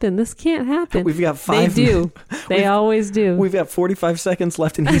to happen? This can't happen. We've got 5. They do. They always do. We've got 45 seconds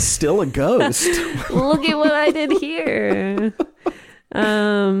left and he's still a ghost. Look at what I did here.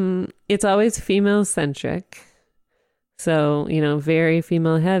 It's always female centric. So, very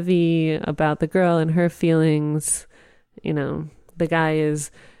female heavy about the girl and her feelings. The guy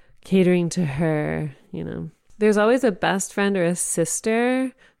is catering to her, There's always a best friend or a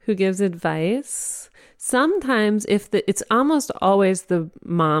sister who gives advice. Sometimes it's almost always the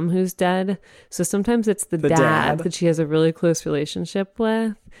mom who's dead. So sometimes it's the dad that she has a really close relationship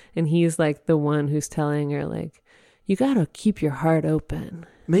with. And he's like the one who's telling her like, you got to keep your heart open.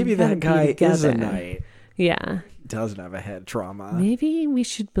 Maybe that guy is a knight. Yeah. He doesn't have a head trauma. Maybe we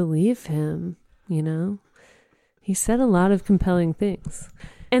should believe him, you know? He said a lot of compelling things.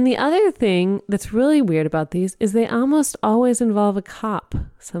 And the other thing that's really weird about these is they almost always involve a cop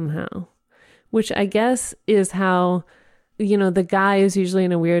somehow, which I guess is how, you know, the guy is usually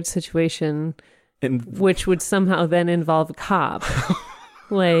in a weird situation, which would somehow then involve a cop.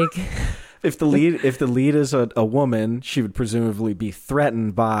 Like, if the lead is a woman, she would presumably be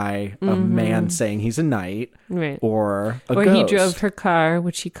threatened by a man saying he's a knight, right? Or a or ghost. He drove her car,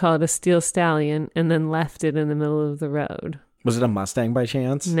 which he called a steel stallion, and then left it in the middle of the road. Was it a Mustang by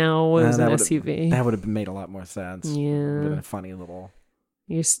chance? No, it was an SUV. That would have made a lot more sense. Yeah. Been a funny little...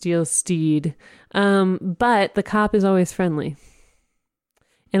 Your steel steed. But the cop is always friendly.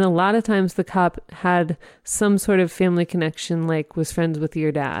 And a lot of times the cop had some sort of family connection, like was friends with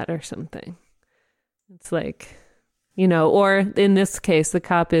your dad or something. It's like, you know, or in this case, the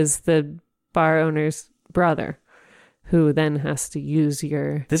cop is the bar owner's brother, who then has to use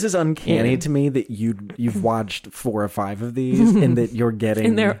your... This is uncanny to me that you've watched 4 or 5 of these and that you're getting...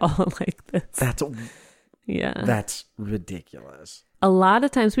 And they're all like this. That's ridiculous. A lot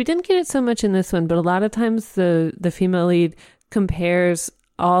of times, we didn't get it so much in this one, but a lot of times the female lead compares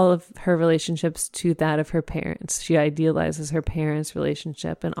all of her relationships to that of her parents. She idealizes her parents'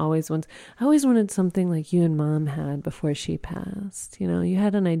 relationship and I always wanted something like you and mom had before she passed. You know, you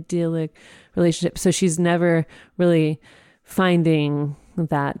had an idyllic relationship. So she's never really finding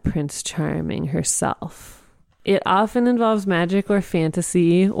that Prince Charming herself. It often involves magic or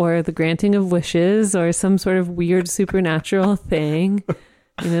fantasy or the granting of wishes or some sort of weird supernatural thing.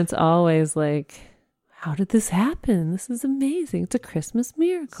 And it's always like, how did this happen? This is amazing. It's a Christmas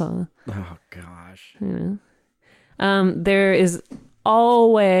miracle. Oh, gosh. You know? There is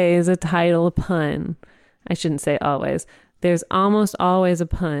always a title pun. I shouldn't say always. There's almost always a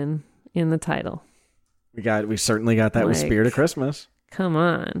pun in the title. We certainly got that with Spirit of Christmas. Come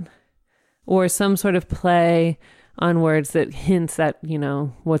on. Or some sort of play on words that hints at, you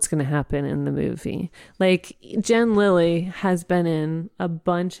know, what's going to happen in the movie. Like Jen Lilly has been in a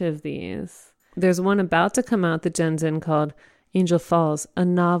bunch of these. There's one about to come out that Jen's in called Angel Falls, a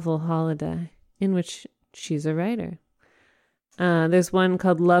novel holiday, in which she's a writer. There's one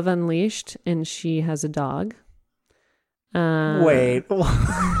called Love Unleashed, and she has a dog. Wait.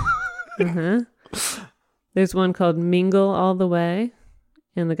 There's one called Mingle All the Way,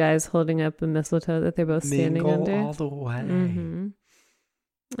 and the guy's holding up a mistletoe that they're both standing under. Mingle All the Way.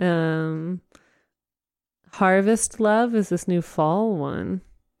 Mm-hmm. Harvest Love is this new fall one.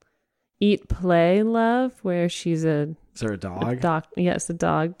 Eat, Play, Love, where she's a... Is there a dog? Yes, a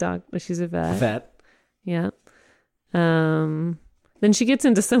dog. She's a vet. Vet. Yeah. Then she gets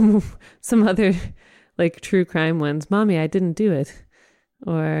into some other, like, true crime ones. Mommy, I didn't do it.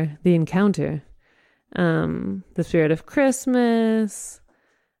 Or The Encounter. The Spirit of Christmas.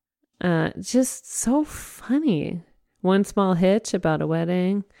 Just so funny. One Small Hitch about a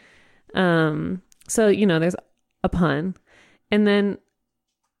wedding. So, you know, there's a pun. And then...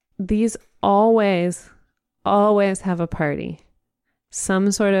 these always have a party.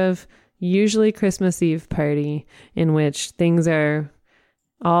 Some sort of usually Christmas Eve party in which things are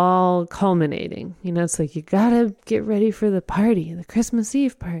all culminating. You know, it's like you gotta get ready for the party, the Christmas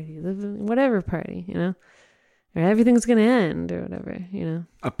Eve party, the whatever party, you know, or everything's gonna end or whatever, you know.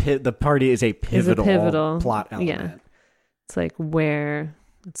 The party is a pivotal plot element. Yeah. It's like where...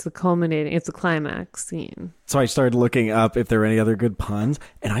 it's the climax scene. So I started looking up if there were any other good puns,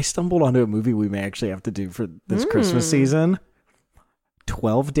 and I stumbled onto a movie we may actually have to do for this Christmas season.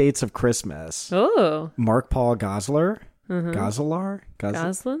 12 Dates of Christmas. Oh. Mark Paul Gosselaar. Goslin?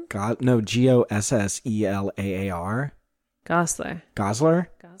 No, Gosselaar. Gosler.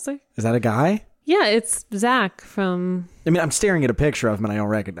 Is that a guy? Yeah, it's Zach from... I mean, I'm staring at a picture of him and I don't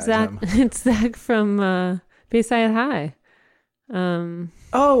recognize him. It's Zach from Bayside High.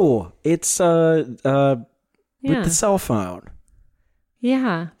 It's with the cell phone.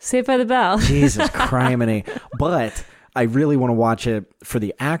 Yeah, Saved by the Bell. Jesus criminy. But I really want to watch it for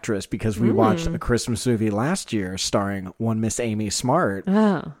the actress because we watched a Christmas movie last year starring one Miss Amy Smart.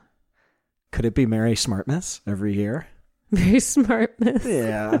 Oh. Could it be Mary Smartmas every year? Mary Smartmas.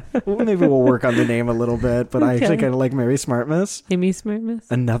 Yeah. Well, maybe we'll work on the name a little bit, but I actually kind of like Mary Smartmas. Amy Smartmas.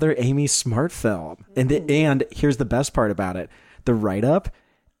 Another Amy Smart film. And here's the best part about it. The write-up,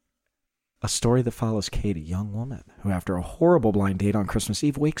 a story that follows Kate, a young woman who, after a horrible blind date on Christmas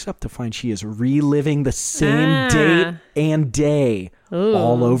Eve, wakes up to find she is reliving the same date and day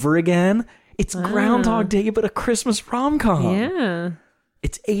all over again. It's Groundhog Day, but a Christmas rom-com. Yeah.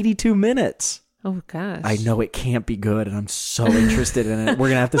 It's 82 minutes. Oh gosh. I know it can't be good, and I'm so interested in it. We're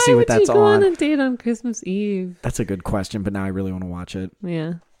gonna have to see what that's on. Why would you go on a date on Christmas Eve? That's a good question, but now I really want to watch it.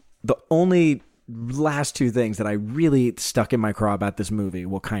 Yeah. The only last two things that I really stuck in my craw about this movie,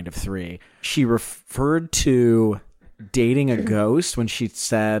 well, kind of three. She referred to dating a ghost when she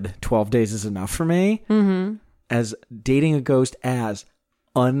said 12 days is enough for me, as dating a ghost as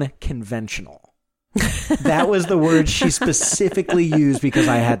unconventional. That was the word she specifically used because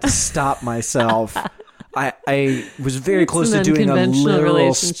I had to stop myself. I was very close to doing a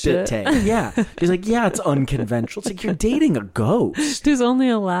literal spit take. Yeah. She's like, yeah, it's unconventional. It's like, you're dating a ghost. Who's only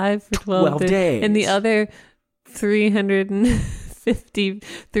alive for 12 days. And the other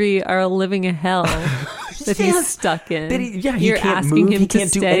 353 are living a hell that he's stuck in. He can't move. He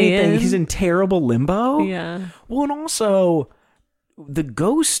can't do anything. He's in terrible limbo. Yeah. Well, and also, the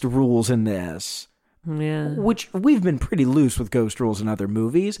ghost rules in this... Yeah. Which we've been pretty loose with ghost rules in other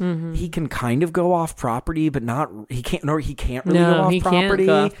movies. He can kind of go off property, but he can't really go off property.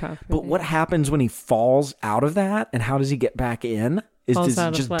 But what happens when he falls out of that, and how does he get back in? Does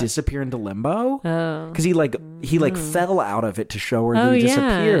he just disappear into limbo? Oh. Because he fell out of it to show her that he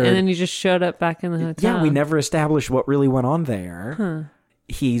disappeared. And then he just showed up back in the hotel. Yeah, we never established what really went on there. Huh.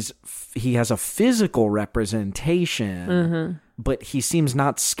 He has a physical representation, but he seems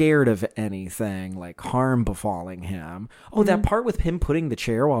not scared of anything like harm befalling him. Oh, that part with him putting the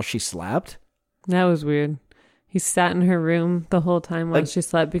chair while she slept? That was weird. He sat in her room the whole time while she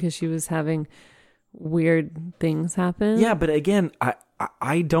slept because she was having weird things happen. Yeah, but again, I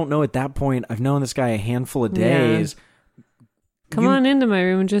don't know at that point. I've known this guy a handful of days. Yeah. Come on into my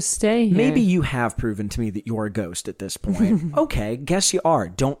room and just stay here. Maybe you have proven to me that you're a ghost at this point. Okay, guess you are.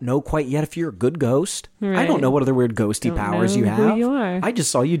 Don't know quite yet if you're a good ghost. Right. I don't know what other weird ghosty powers you have. Who you are. I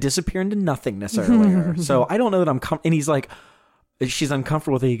just saw you disappear into nothingness earlier. So I don't know that I'm... and he's like... She's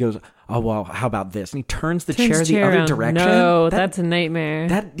uncomfortable with it. He goes, oh, well, how about this? And he turns the chair the other direction. No, that's a nightmare.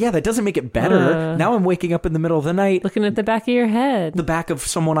 That doesn't make it better. Now I'm waking up in the middle of the night. Looking at the back of your head. The back of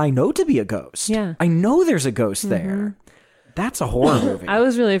someone I know to be a ghost. Yeah. I know there's a ghost there. That's a horror movie. I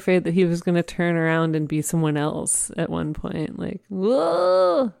was really afraid that he was going to turn around and be someone else at one point. Like,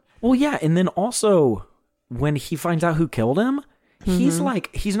 whoa. Well, yeah. And then also, when he finds out who killed him, he's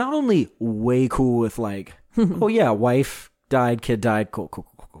not only way cool with like, oh yeah, wife died, kid died, cool.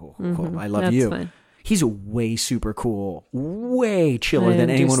 I love That's you. Fine. He's way super cool, way chiller than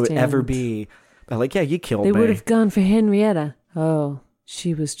anyone would ever be. But like, yeah, you killed me. They would have gone for Henrietta. Oh,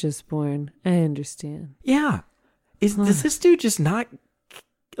 she was just born. I understand. Yeah. Does this dude just not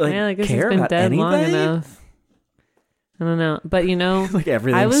I guess care he's been about dead anything? long enough. I don't know. But like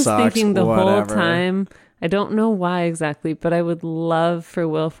everything I was sucks, thinking the whatever. whole time, I don't know why exactly, but I would love for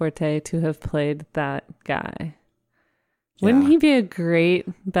Will Forte to have played that guy. Yeah. Wouldn't he be a great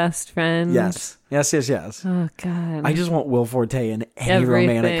best friend? Yes. Oh, God. I just want Will Forte in any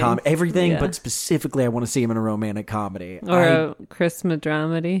romantic comedy. Everything, but specifically I want to see him in a romantic comedy. Or a Christmas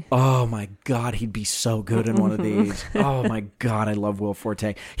dramedy. Oh, my God. He'd be so good in one of these. Oh, my God. I love Will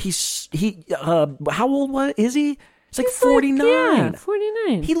Forte. How old is he? He's like 49.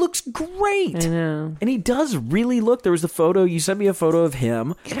 49. He looks great. I know. And he does really look. There was the photo. You sent me a photo of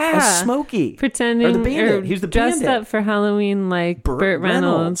him as Smokey. Pretending. Or the Bandit. He was the dressed Bandit. up for Halloween like Burt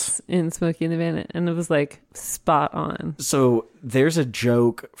Reynolds in Smokey and the Bandit. And it was like spot on. So there's a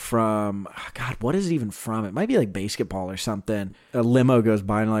joke from, God, what is it even from? It might be like Basketball or something. A limo goes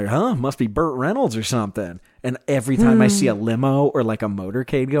by and I'm like, must be Burt Reynolds or something. And every time I see a limo or like a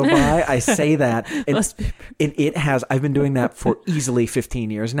motorcade go by, I say that. And it has, I've been doing that for easily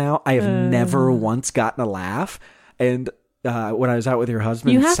 15 years now. I have never once gotten a laugh. And when I was out with your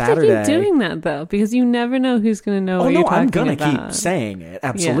husband Saturday. You have to keep doing that though, because you never know who's going to know what you're talking about. I'm going to keep saying it.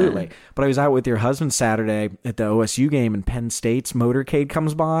 Absolutely. Yeah. But I was out with your husband Saturday at the OSU game and Penn State's motorcade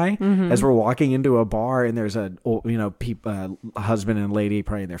comes by as we're walking into a bar and there's a husband and lady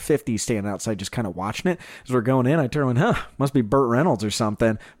probably in their 50s standing outside just kind of watching it. As we're going in, I turn and must be Burt Reynolds or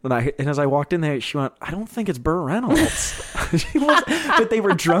something. And as I walked in there, she went, I don't think it's Burt Reynolds. But they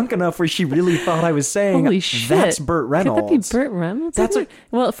were drunk enough where she really thought I was saying, holy shit, that's Burt Reynolds. Burt Reynolds?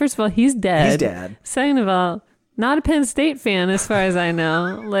 Well, first of all, he's dead. He's dead. Second of all, not a Penn State fan as far as I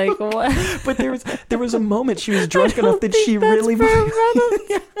know. Like what? But there was a moment she was drunk enough that she really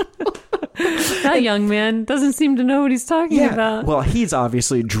That young man doesn't seem to know what he's talking about. Well, he's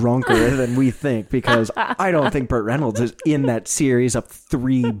obviously drunker than we think because I don't think Burt Reynolds is in that series of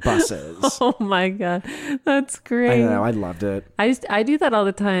 3 buses. Oh my God. That's great. I know. I loved it. I do that all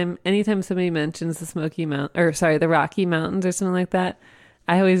the time. Anytime somebody mentions the Rocky Mountains or something like that,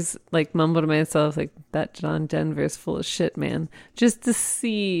 I always like mumble to myself like, that John Denver's full of shit, man. Just to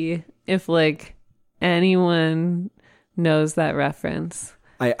see if like anyone knows that reference.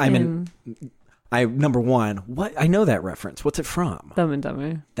 I number one, what? I know that reference. What's it from? Dumb and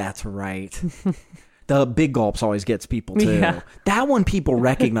Dumber. That's right. The big gulps always gets people too. Yeah. That one people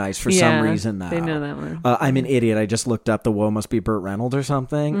recognize for some reason though. They know that one. I'm an idiot. I just looked up the Woe Must Be Burt Reynolds or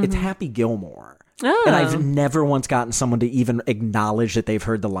something. Mm-hmm. It's Happy Gilmore. Oh. And I've never once gotten someone to even acknowledge that they've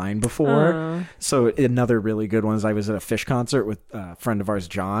heard the line before. Oh. So another really good one is I was at a Fish concert with a friend of ours,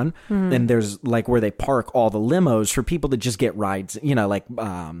 John, and there's like where they park all the limos for people to just get rides, you know, like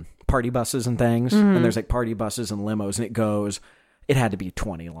party buses and things. And there's like party buses and limos, and it had to be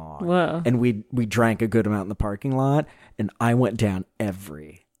 20 long. Whoa. And we drank a good amount in the parking lot, and I went down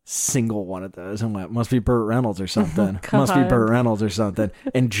every single one of those and went, must be Burt Reynolds or something. Oh, must be Burt Reynolds or something.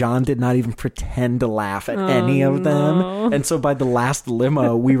 And John did not even pretend to laugh at any of them. No. And so by the last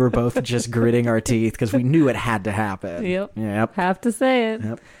limo, we were both just gritting our teeth because we knew it had to happen. Yep. Have to say it.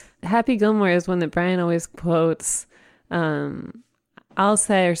 Yep. Happy Gilmore is one that Brian always quotes. I'll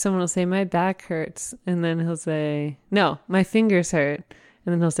say, or someone will say, my back hurts. And then he'll say, no, my fingers hurt.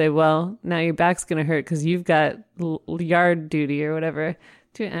 And then he'll say, well, now your back's going to hurt because you've got yard duty or whatever.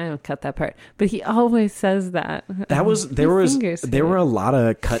 I don't cut that part, but he always says that. There were a lot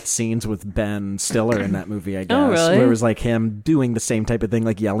of cut scenes with Ben Stiller in that movie, I guess. Oh, really? Where it was like him doing the same type of thing,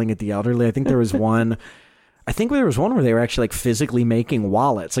 like yelling at the elderly. I think there was one where they were actually like physically making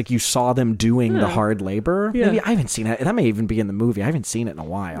wallets. Like you saw them doing the hard labor. Yeah. Maybe I haven't seen it. That may even be in the movie. I haven't seen it in a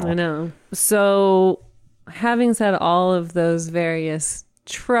while. I know. So having said all of those various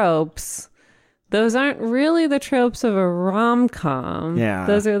tropes, those aren't really the tropes of a rom-com. Yeah.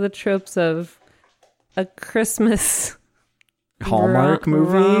 Those are the tropes of a Christmas Hallmark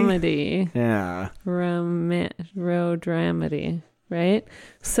movie. Dramedy. Yeah. Dramedy, right?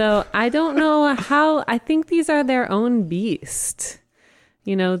 So I don't know how, I think these are their own beast.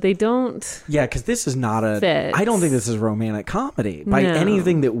 You know, they don't. Yeah, because this is not fit. I don't think this is romantic comedy by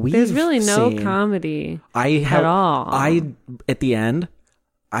anything that we've There's really no seen. comedy at all. At the end,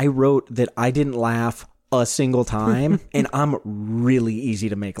 I wrote that I didn't laugh a single time, and I'm really easy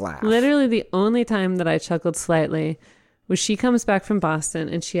to make laugh. Literally the only time that I chuckled slightly was she comes back from Boston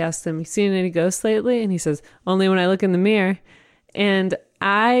and she asks him, you seen any ghosts lately? And he says, only when I look in the mirror. And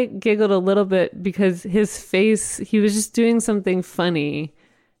I giggled a little bit because his face, he was just doing something funny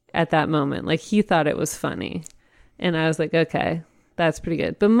at that moment. Like he thought it was funny. And I was like, okay, that's pretty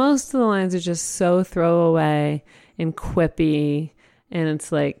good. But most of the lines are just so throwaway and quippy. And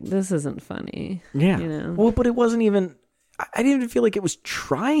it's like, this isn't funny. Yeah. You know? Well, but it wasn't even, I didn't even feel like it was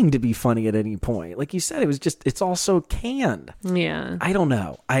trying to be funny at any point. Like you said, it was just, it's all so canned. Yeah. I don't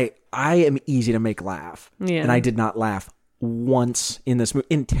know. I am easy to make laugh. Yeah. And I did not laugh once in this movie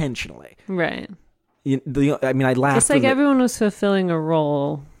intentionally. Right. I laughed. It's like everyone was fulfilling a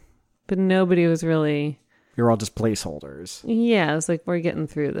role, but nobody was really. You're all just placeholders. Yeah. It's like, we're getting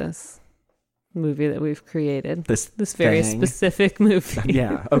through this movie that we've created, this very thing. specific movie.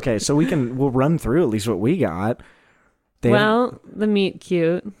 Yeah. Okay. So we'll run through at least what we got. The meet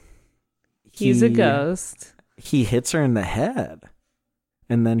cute. He's a ghost. He hits her in the head,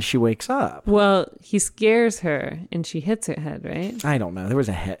 and then she wakes up. Well, he scares her, and she hits her head, right? I don't know. There was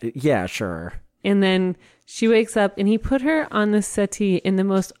a head. Yeah, sure. And then she wakes up, and he put her on the settee in the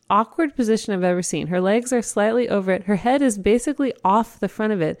most awkward position I've ever seen. Her legs are slightly over it. Her head is basically off the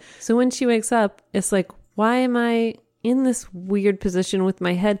front of it. So when she wakes up, it's like, why am I in this weird position with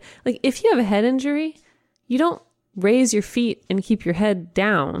my head? Like, if you have a head injury, you don't raise your feet and keep your head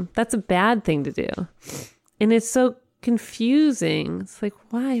down. That's a bad thing to do. And it's so confusing. It's like,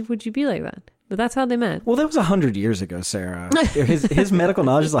 why would you be like that? But that's how they met. Well, that was 100 years ago, Sarah. His medical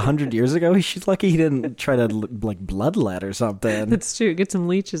knowledge is 100 years ago. She's lucky he didn't try to like bloodlet or something. That's true. Get some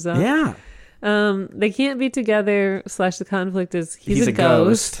leeches out. Yeah. They can't be together. / the conflict is he's a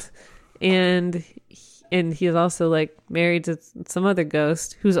ghost. And he's also like married to some other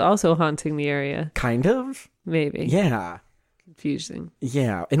ghost who's also haunting the area. Kind of. Maybe. Yeah. Confusing.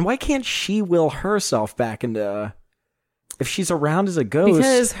 Yeah. And why can't she will herself back into... If she's around as a ghost...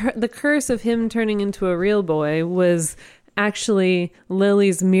 Because the curse of him turning into a real boy was actually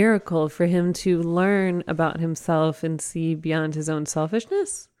Lily's miracle for him to learn about himself and see beyond his own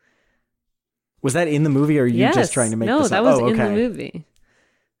selfishness. Was that in the movie, or are you just trying to make this up? No, that was in the movie.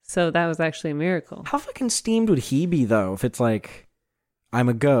 So that was actually a miracle. How fucking steamed would he be, though, if it's like... I'm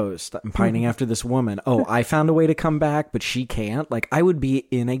a ghost. I'm pining after this woman. Oh, I found a way to come back, but she can't. Like, I would be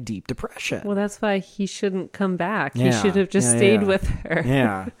in a deep depression. Well, that's why he shouldn't come back. Yeah. He should have just stayed with her.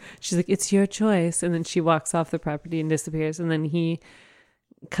 Yeah. She's like, it's your choice. And then she walks off the property and disappears. And then he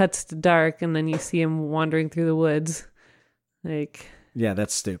cuts to dark, and then you see him wandering through the woods. Like, Yeah,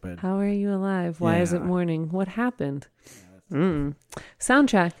 that's stupid. How are you alive? Why is it morning? What happened?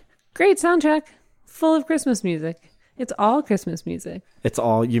 Soundtrack. Great soundtrack. Full of Christmas music. It's all Christmas music. It's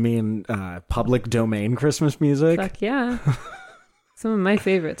all, you mean public domain Christmas music? Fuck yeah. Some of my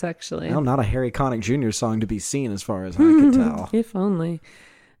favorites, actually. Well, not a Harry Connick Jr. song to be seen as far as I could tell. If only.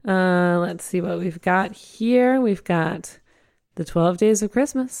 Let's see what we've got here. We've got The 12 Days of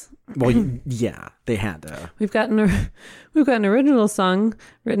Christmas. Well, yeah, they had to. We've got an original song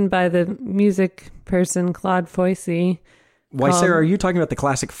written by the music person Claude Foisy. Why, Sarah, are you talking about the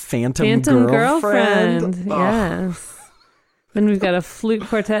classic Phantom Girlfriend? Yes. Then we've got a flute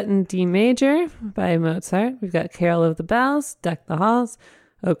quartet in D major by Mozart. We've got Carol of the Bells, Deck the Halls,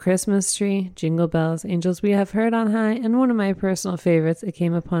 O Christmas Tree, Jingle Bells, Angels We Have Heard on High, and one of my personal favorites, It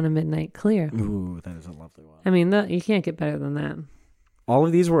Came Upon a Midnight Clear. Ooh, that is a lovely one. I mean, you can't get better than that. All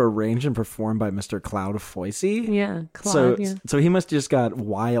of these were arranged and performed by Mr. Claude Foisy. Yeah, Claude. So he must have just got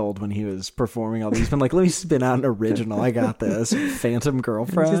wild when he was performing all these. Been like, let me spin out an original. I got this. Phantom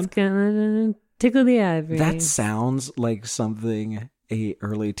Girlfriend. I'm just gonna tickle the ivory. That sounds like something a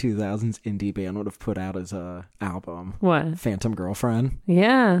early 2000s indie band would have put out as a album. What? Phantom Girlfriend.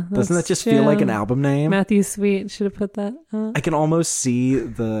 Yeah. Doesn't that just feel like an album name? Matthew Sweet should have put that up. I can almost see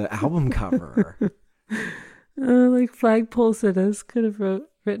the album cover. Like Flagpole Sitters could have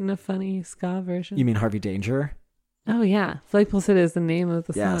written a funny ska version. You mean Harvey Danger? Oh, yeah. Flagpole Sitters is the name of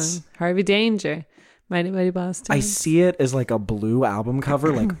the song. Harvey Danger. Mighty Mighty Boss Tones. I see it as like a blue album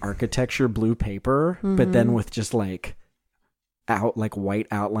cover, like architecture blue paper, but then with just like white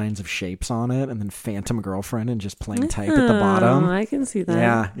outlines of shapes on it, and then Phantom Girlfriend and just plain type at the bottom. I can see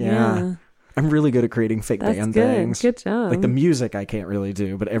that. Yeah. I'm really good at creating fake band things. Good job. Like the music I can't really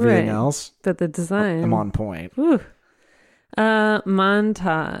do, but everything else. But the design. I'm on point. Whew.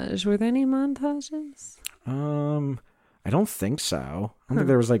 Montage. Were there any montages? I don't think so. I don't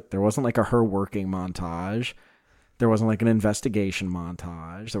think there wasn't like a her working montage. There wasn't like an investigation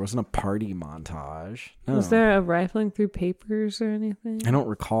montage. There wasn't a party montage. No. Was there a rifling through papers or anything? I don't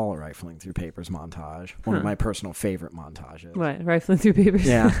recall a rifling through papers montage. One of my personal favorite montages. What? Rifling through papers?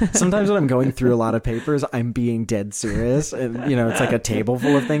 Yeah. Sometimes when I'm going through a lot of papers, I'm being dead serious. And, it's like a table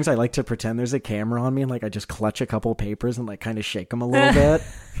full of things. I like to pretend there's a camera on me and like I just clutch a couple papers and like kind of shake them a little bit.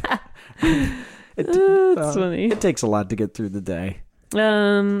 That's funny. It takes a lot to get through the day.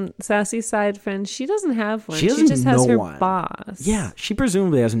 Sassy side friend. She doesn't have one. She just has her boss. Yeah, she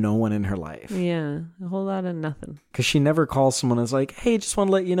presumably has no one in her life. Yeah, a whole lot of nothing. Because she never calls someone as like, "Hey, just want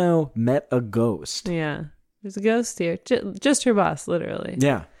to let you know, met a ghost." Yeah, there's a ghost here. Just her boss, literally.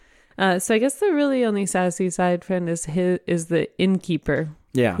 Yeah. So I guess the really only sassy side friend is the innkeeper.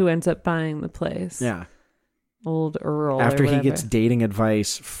 Yeah. Who ends up buying the place. Yeah. Old Earl. After he gets dating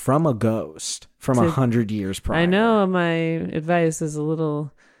advice from a ghost from 100 years prior. I know my advice is a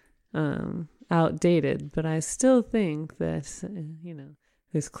little outdated, but I still think that,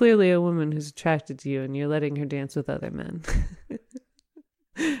 there's clearly a woman who's attracted to you and you're letting her dance with other men.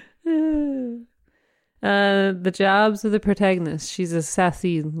 The jobs of the protagonist. She's a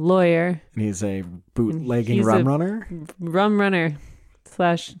sassy lawyer. And he's a bootlegging rum runner? Rum runner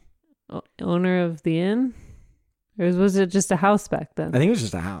 / owner of the inn. Or was it just a house back then? I think it was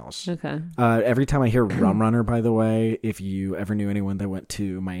just a house. Okay. Every time I hear Rum Runner, by the way, if you ever knew anyone that went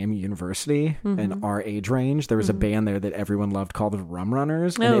to Miami University and our age range, there was a band there that everyone loved called the Rum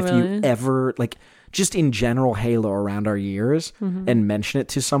Runners. And if you ever, just in general halo around our years and mention it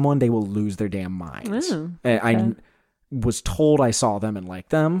to someone, they will lose their damn minds. Oh, okay. I was told I saw them and liked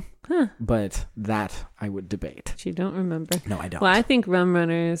them, but that I would debate. You don't remember? No, I don't. Well, I think Rum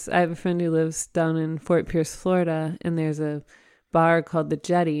Runners, I have a friend who lives down in Fort Pierce, Florida, and there's a bar called The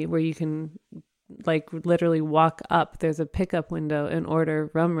Jetty where you can literally walk up. There's a pickup window and order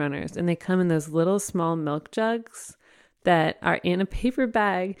Rum Runners, and they come in those little small milk jugs that are in a paper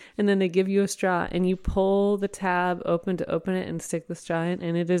bag, and then they give you a straw and you pull the tab open to open it and stick the straw in,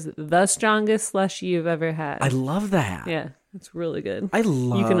 and it is the strongest slushie you've ever had. I love that. Yeah, it's really good.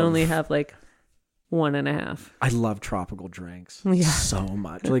 You can only have 1.5. I love tropical drinks so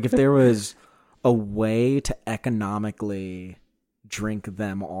much. If there was a way to economically drink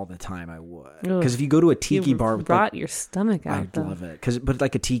them all the time, I would. Because if you go to a tiki bar, rot your stomach out. I love it. But a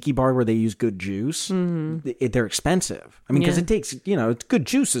tiki bar where they use good juice, they're expensive. I mean, because it takes it's good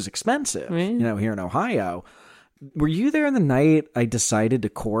juice is expensive. Right. Here in Ohio. Were you there the night I decided to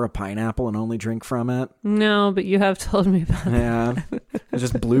core a pineapple and only drink from it? No, but you have told me about that. Yeah. It was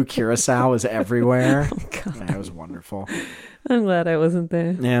just blue curacao was everywhere. Oh, God. Yeah, it was wonderful. I'm glad I wasn't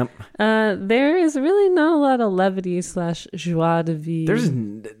there. Yeah. There is really not a lot of levity / joie de vivre. There's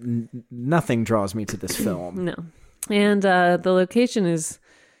nothing draws me to this film. No. And the location is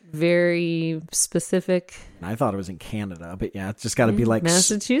very specific. I thought it was in Canada, but yeah, it's just got to be like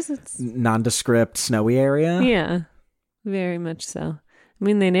Massachusetts. Nondescript, snowy area. Yeah, very much so. I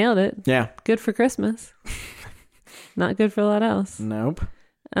mean, they nailed it. Yeah. Good for Christmas. Not good for a lot else. Nope.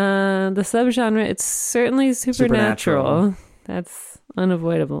 The subgenre, it's certainly supernatural. That's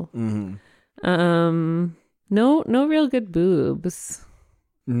unavoidable. Mm-hmm. No real good boobs.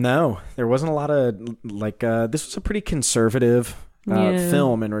 No, there wasn't a lot of this was a pretty conservative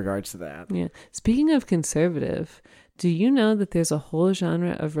film in regards to that. Yeah. Speaking of conservative, do you know that there's a whole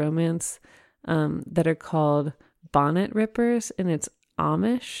genre of romance that are called bonnet rippers, and it's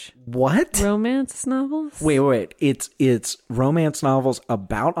Amish romance novels? Wait. It's romance novels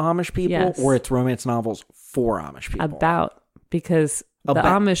about Amish people, or it's romance novels for Amish people? Because the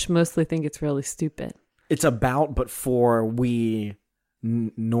Amish mostly think it's really stupid. It's about, but for we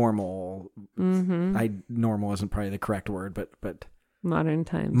normal. Mm-hmm. Normal isn't probably the correct word, but modern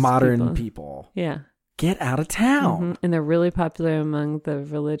times. Modern people. Yeah. Get out of town. Mm-hmm. And they're really popular among the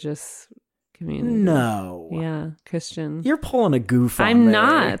religious community. No. Yeah, Christian. You're pulling a goof on I'm me.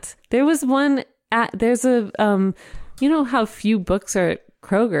 not. There was one there's a you know how few books are at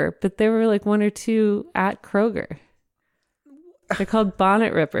Kroger, but there were like one or two at Kroger. They're called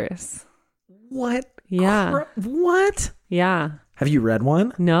bonnet rippers. What? Yeah. What? Yeah. Have you read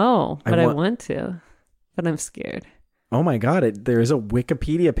one? No, but I want to. But I'm scared. Oh my God. There is a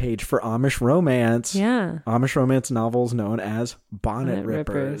Wikipedia page for Amish romance. Yeah. Amish romance novels known as bonnet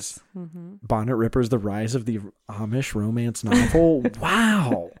rippers. Mm-hmm. Bonnet Rippers, the rise of the Amish romance novel.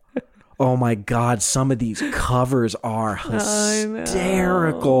 Wow. Oh my God. Some of these covers are hysterical.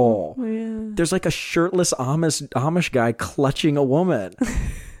 Yeah. There's like a shirtless Amish guy clutching a woman.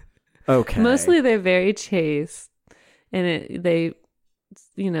 Okay. Mostly they're very chaste. And they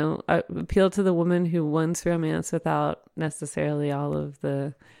appeal to the woman who wants romance without necessarily all of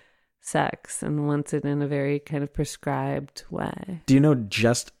the sex and wants it in a very kind of prescribed way. Do you know,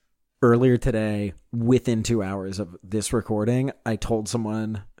 just earlier today, within 2 hours of this recording, I told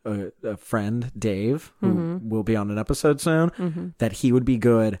someone, a friend, Dave, who will be on an episode soon, that he would be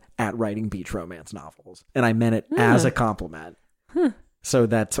good at writing beach romance novels. And I meant it as a compliment. Huh. So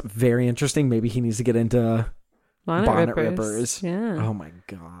that's very interesting. Maybe he needs to get into bonnet rippers. Yeah. Oh my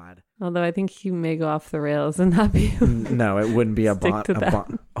God. Although I think he may go off the rails and not be. No, it wouldn't be a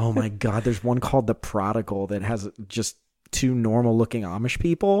bonnet. Oh my God. There's one called The Prodigal that has just two normal looking Amish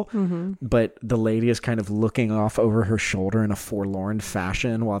people, but the lady is kind of looking off over her shoulder in a forlorn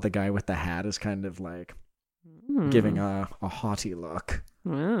fashion while the guy with the hat is kind of like giving a haughty look.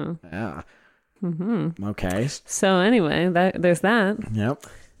 Wow. Yeah. Okay. So anyway, there's that.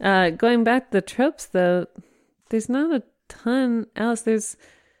 Yep. Going back to the tropes, though, there's not a ton else. There's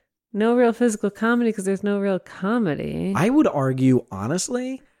no real physical comedy because there's no real comedy. I would argue,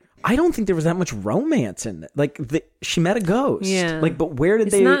 honestly, I don't think there was that much romance in it. Like, she met a ghost. Yeah. Like, but where did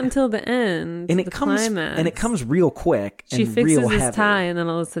it's they? It's not until the end. And it comes. Climax. And it comes real quick. She and fixes real his heavy. tie, and then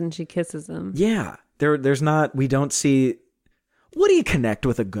all of a sudden she kisses him. Yeah. There's not. We don't see. What do you connect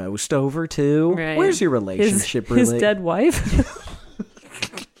with a ghost over to? Right. Where's your relationship? His dead wife.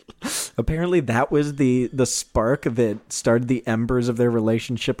 Apparently, that was the spark that started the embers of their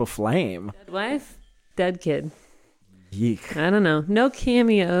relationship aflame. Dead wife, dead kid. Yeek. I don't know. No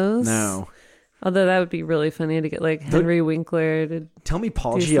cameos. No. Although that would be really funny to get like Henry Winkler to tell me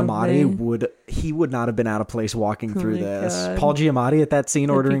Paul Giamatti would not have been out of place walking through this. God. Paul Giamatti at that scene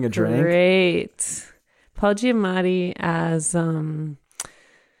ordering a drink. Great. Paul Giamatti as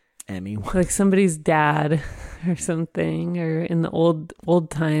Emmy, like somebody's dad or something, or in the old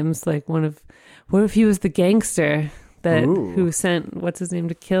times, like what if he was the gangster that who sent what's his name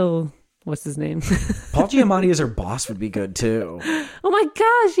to kill what's his name? Paul Giamatti as her boss would be good too. Oh my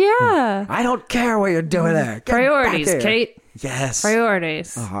gosh, yeah. I don't care what you're doing there. Get priorities, Kate. Yes.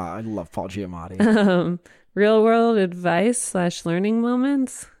 Priorities. I love Paul Giamatti. Real world advice / learning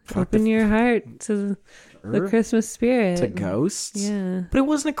moments. Open your heart to the Christmas spirit. To ghosts? Yeah. But it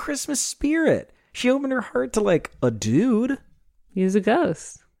wasn't a Christmas spirit. She opened her heart to like a dude. Use a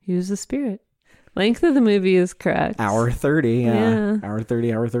ghost. Use a spirit. Length of the movie is correct. Hour 30. Yeah. Hour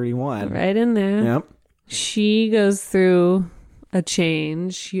 30, hour 31. Right in there. Yep. She goes through a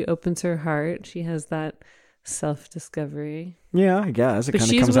change. She opens her heart. She has that self-discovery. Yeah, I guess. It but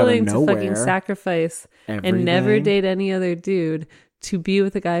kind of comes out of nowhere. She's willing to fucking sacrifice everything. And never date any other dude to be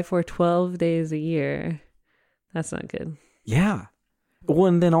with a guy for 12 days a year. That's not good. Yeah. Well,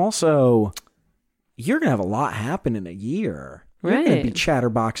 and then also, you're going to have a lot happen in a year. You're going to be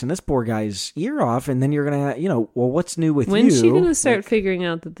chatterboxing this poor guy's ear off, and then you're going to, what's new with you? When's she going to start figuring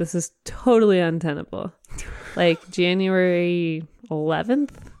out that this is totally untenable? like January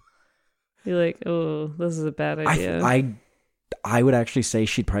 11th, you're like, oh, this is a bad idea. I would actually say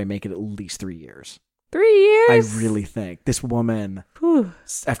she'd probably make it at least 3 years. 3 years? I really think this woman,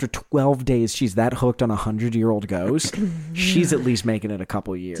 after 12 days, she's that hooked on a 100-year-old ghost. She's at least making it a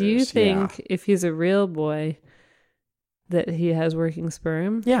couple years. Do you think if he's a real boy that he has working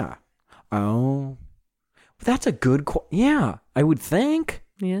sperm? Yeah. Oh, that's a good. Yeah, I would think.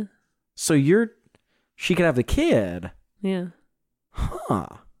 Yeah. So she could have the kid. Yeah. Huh.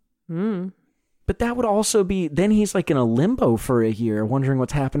 But that would also be, then he's like in a limbo for a year, wondering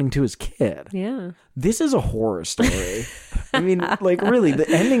what's happening to his kid. Yeah. This is a horror story. I mean, like really, the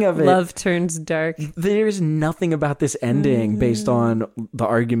ending of it. Love turns dark. There's nothing about this ending based on the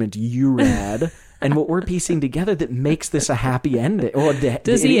argument you read and what we're piecing together that makes this a happy ending. Or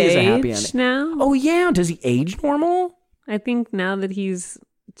does he age now? Oh yeah. Does he age normal? I think now that he's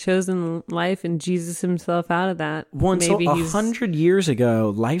chosen life and Jesus himself out of that. Maybe 100 years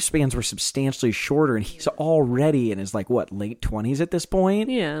ago, lifespans were substantially shorter, and he's already in his late 20s at this point.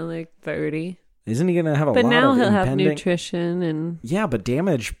 Yeah, like 30. Isn't he going to have a lot of But now he'll impending... have nutrition and... Yeah, but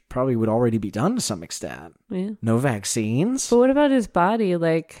damage probably would already be done to some extent. Yeah. No vaccines. But what about his body?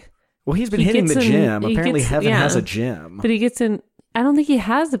 Like... Well, he's been hitting the gym. Apparently heaven has a gym. But he gets in... I don't think he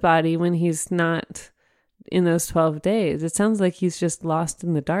has a body when he's not... in those 12 days. It sounds like he's just lost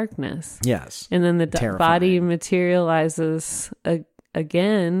in the darkness. Yes. And then the body materializes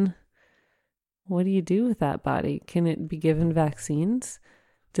again. What do you do with that body? Can it be given vaccines?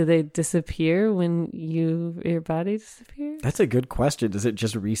 Do they disappear when your body disappears? That's a good question. Does it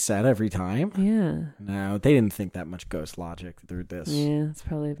just reset every time? Yeah. No, they didn't think that much ghost logic through this. Yeah, it's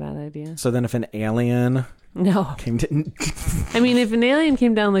probably a bad idea. So then if an alien... came to... I mean, if an alien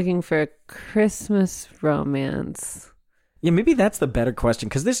came down looking for a Christmas romance... Yeah, maybe that's the better question,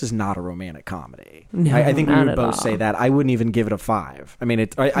 because this is not a romantic comedy. No, I think we would both all. say that. I wouldn't even give it a 5. I mean,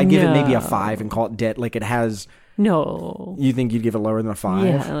 I give it maybe a 5 and call it dead. Like it has... No. You think you'd give it lower than a 5?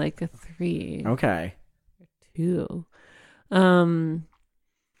 Yeah, like a 3. Okay. 2.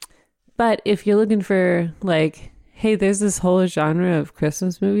 But if you're looking for like, hey, there's this whole genre of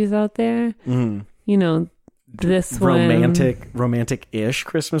Christmas movies out there. Mm-hmm. You know, this romantic-ish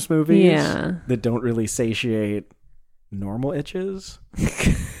Christmas movies. Yeah. That don't really satiate normal itches.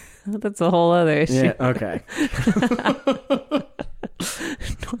 That's a whole other issue. Yeah. Okay.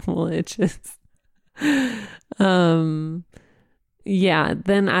 Normal itches. Yeah,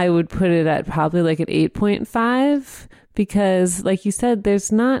 then I would put it at probably like an 8.5 because like you said,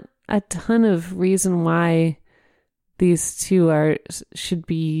 there's not a ton of reason why these two should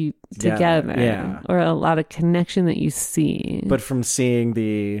be together or a lot of connection that you see. But from seeing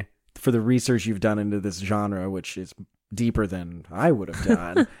for the research you've done into this genre, which is deeper than I would have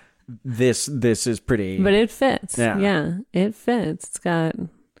done, this is pretty... But it fits. Yeah, it fits. It's got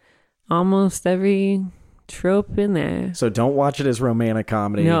almost every trope in there. So don't watch it as romantic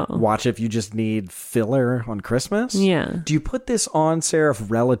comedy. No. Watch if you just need filler on Christmas. Yeah. Do you put this on, Sarah,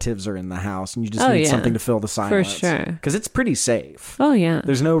 if relatives are in the house and you just need something to fill the silence? For sure. Because it's pretty safe. Oh, yeah.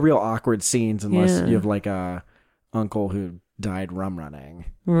 There's no real awkward scenes unless you have like a uncle who died rum running.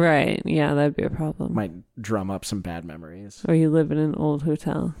 Right. Yeah, that'd be a problem. Might drum up some bad memories. Or you live in an old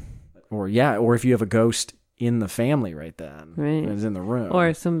hotel. Or if you have a ghost in the family right then. Right. It's in the room.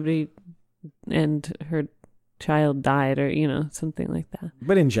 Or somebody and her child died or, something like that.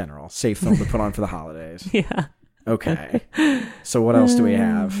 But in general, safe film to put on for the holidays. Yeah. Okay. So what else do we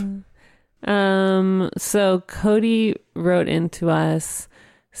have? So Cody wrote into us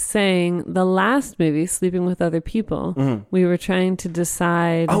saying the last movie, Sleeping with Other People, we were trying to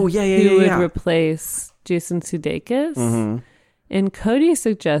decide who would replace Jason Sudeikis. Mm-hmm. And Cody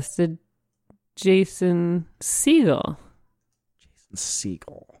suggested Jason Segel.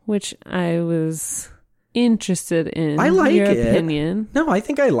 Which I was interested in. I like your it. Opinion. No, I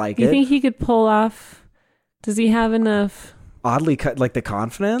think I like it. You think he could pull off? Does he have enough? Oddly cut, like the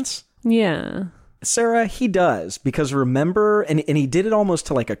confidence? Yeah. Sarah, he does. Because remember, and he did it almost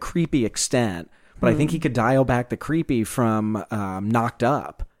to like a creepy extent, but I think he could dial back the creepy from Knocked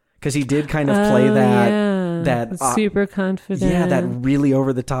Up. Because he did kind of play that super confident. Yeah, that really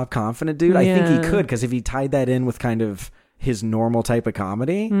over the top confident dude. I think he could, because if he tied that in with kind of his normal type of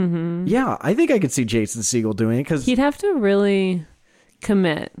comedy, yeah, I think I could see Jason Segel doing it, because he'd have to really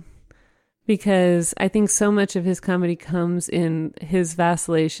commit, because I think so much of his comedy comes in his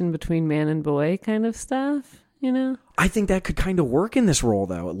vacillation between man and boy kind of stuff, I think that could kind of work in this role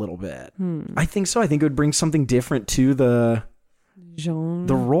though a little bit. I think so. I think it would bring something different to the genre,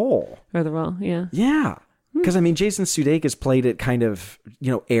 the role. Yeah. Yeah. Because, I mean, Jason Sudeikis played it kind of,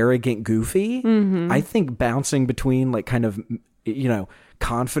 arrogant, goofy. I think bouncing between, like, kind of,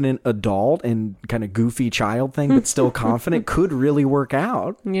 confident adult and kind of goofy child thing, but still confident could really work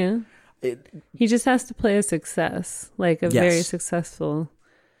out. Yeah. He just has to play a success, like a very successful,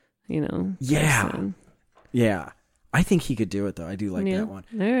 person. Yeah. I think he could do it, though. I do like that one.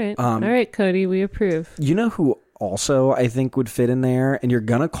 All right, Cody, we approve. You know who also I think would fit in there, and you're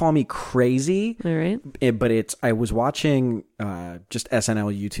gonna call me crazy. All right. But I was watching just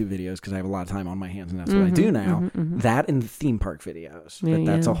SNL YouTube videos because I have a lot of time on my hands, and that's what I do now. That and theme park videos. But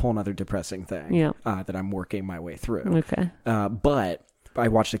that's a whole other depressing thing that I'm working my way through. Okay. But I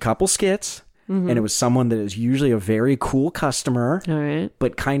watched a couple skits, and it was someone that is usually a very cool customer, all right,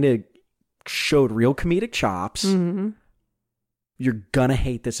 but kind of showed real comedic chops. You're gonna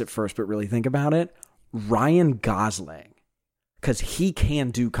hate this at first, but really think about it. Ryan Gosling, because he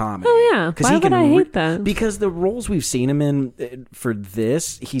can do comedy. Oh yeah, why would I hate that? Because the roles we've seen him in for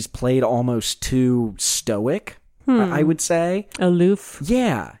this, he's played almost too stoic. I would say aloof.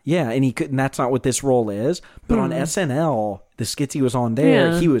 Yeah, and and that's not what this role is. But on SNL, the skits he was on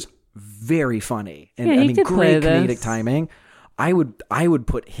there, he was very funny, and I mean, great comedic timing. I would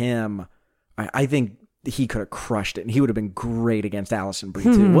put him. I think he could have crushed it, and he would have been great against Alison Brie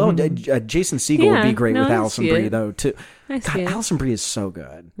too. Well, Jason Segel would be great with Alison Brie though too. God, Alison Brie is so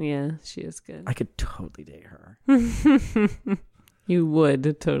good. Yeah, she is good. I could totally date her. You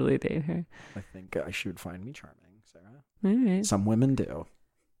would totally date her. I think she would find me charming, Sarah. All right. Some women do.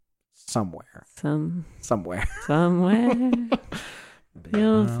 Somewhere. Somewhere.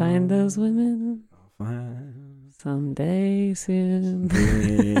 You'll find those women someday soon.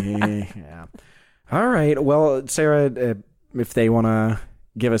 Yeah. All right. Well, Sarah, if they want to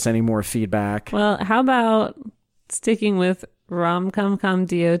give us any more feedback. Well, how about sticking with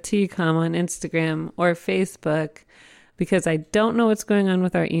romcomcomdotcom on Instagram or Facebook, because I don't know what's going on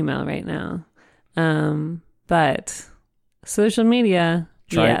with our email right now. But social media,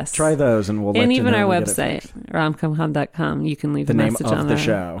 yes. Try those, and we'll let and you know. And even our website, romcomcom.com, you can leave a message on the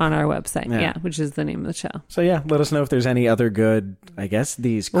show on our website. Yeah, which is the name of the show. So yeah, let us know if there's any other good, I guess,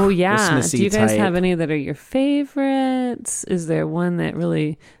 these Christmassy do you guys type. have any that are your favorites? Is there one that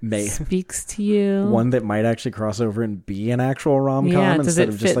really speaks to you? One that might actually cross over and be an actual rom-com instead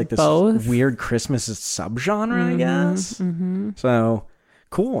of just like this weird Christmas subgenre, I guess. So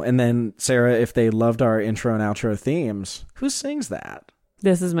cool. And then Sarah, if they loved our intro and outro themes, who sings that?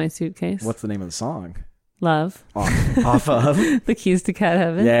 This Is My Suitcase. What's the name of the song? Love. Off of The Keys to Cat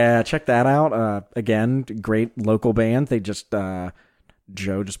Heaven. Yeah, check that out. Again, great local band. They just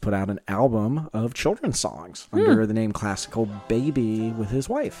Joe just put out an album of children's songs under the name Classical Baby with his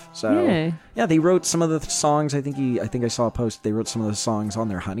wife. So yeah, they wrote some of the songs. I think I saw a post. They wrote some of the songs on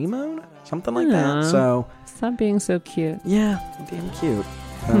their honeymoon, something like that. So stop being so cute. Yeah, damn cute.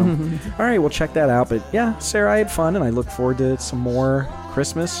 So, all right, we'll check that out. But yeah, Sarah, I had fun, and I look forward to some more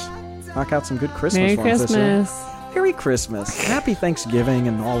Christmas. Knock out some good Christmas ones this year. Merry Christmas. Happy Thanksgiving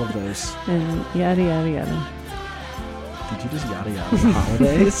and all of those. And yada, yada, yada. Did you just yada yada the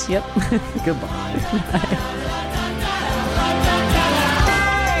holidays? Yep. Goodbye. Bye.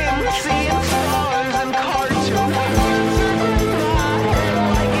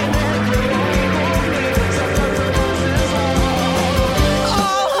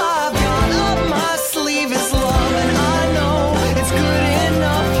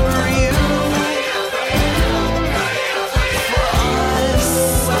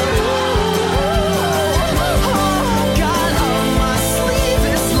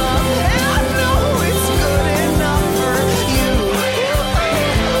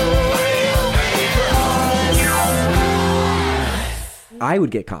 I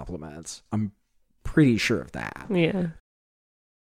would get compliments. I'm pretty sure of that. Yeah.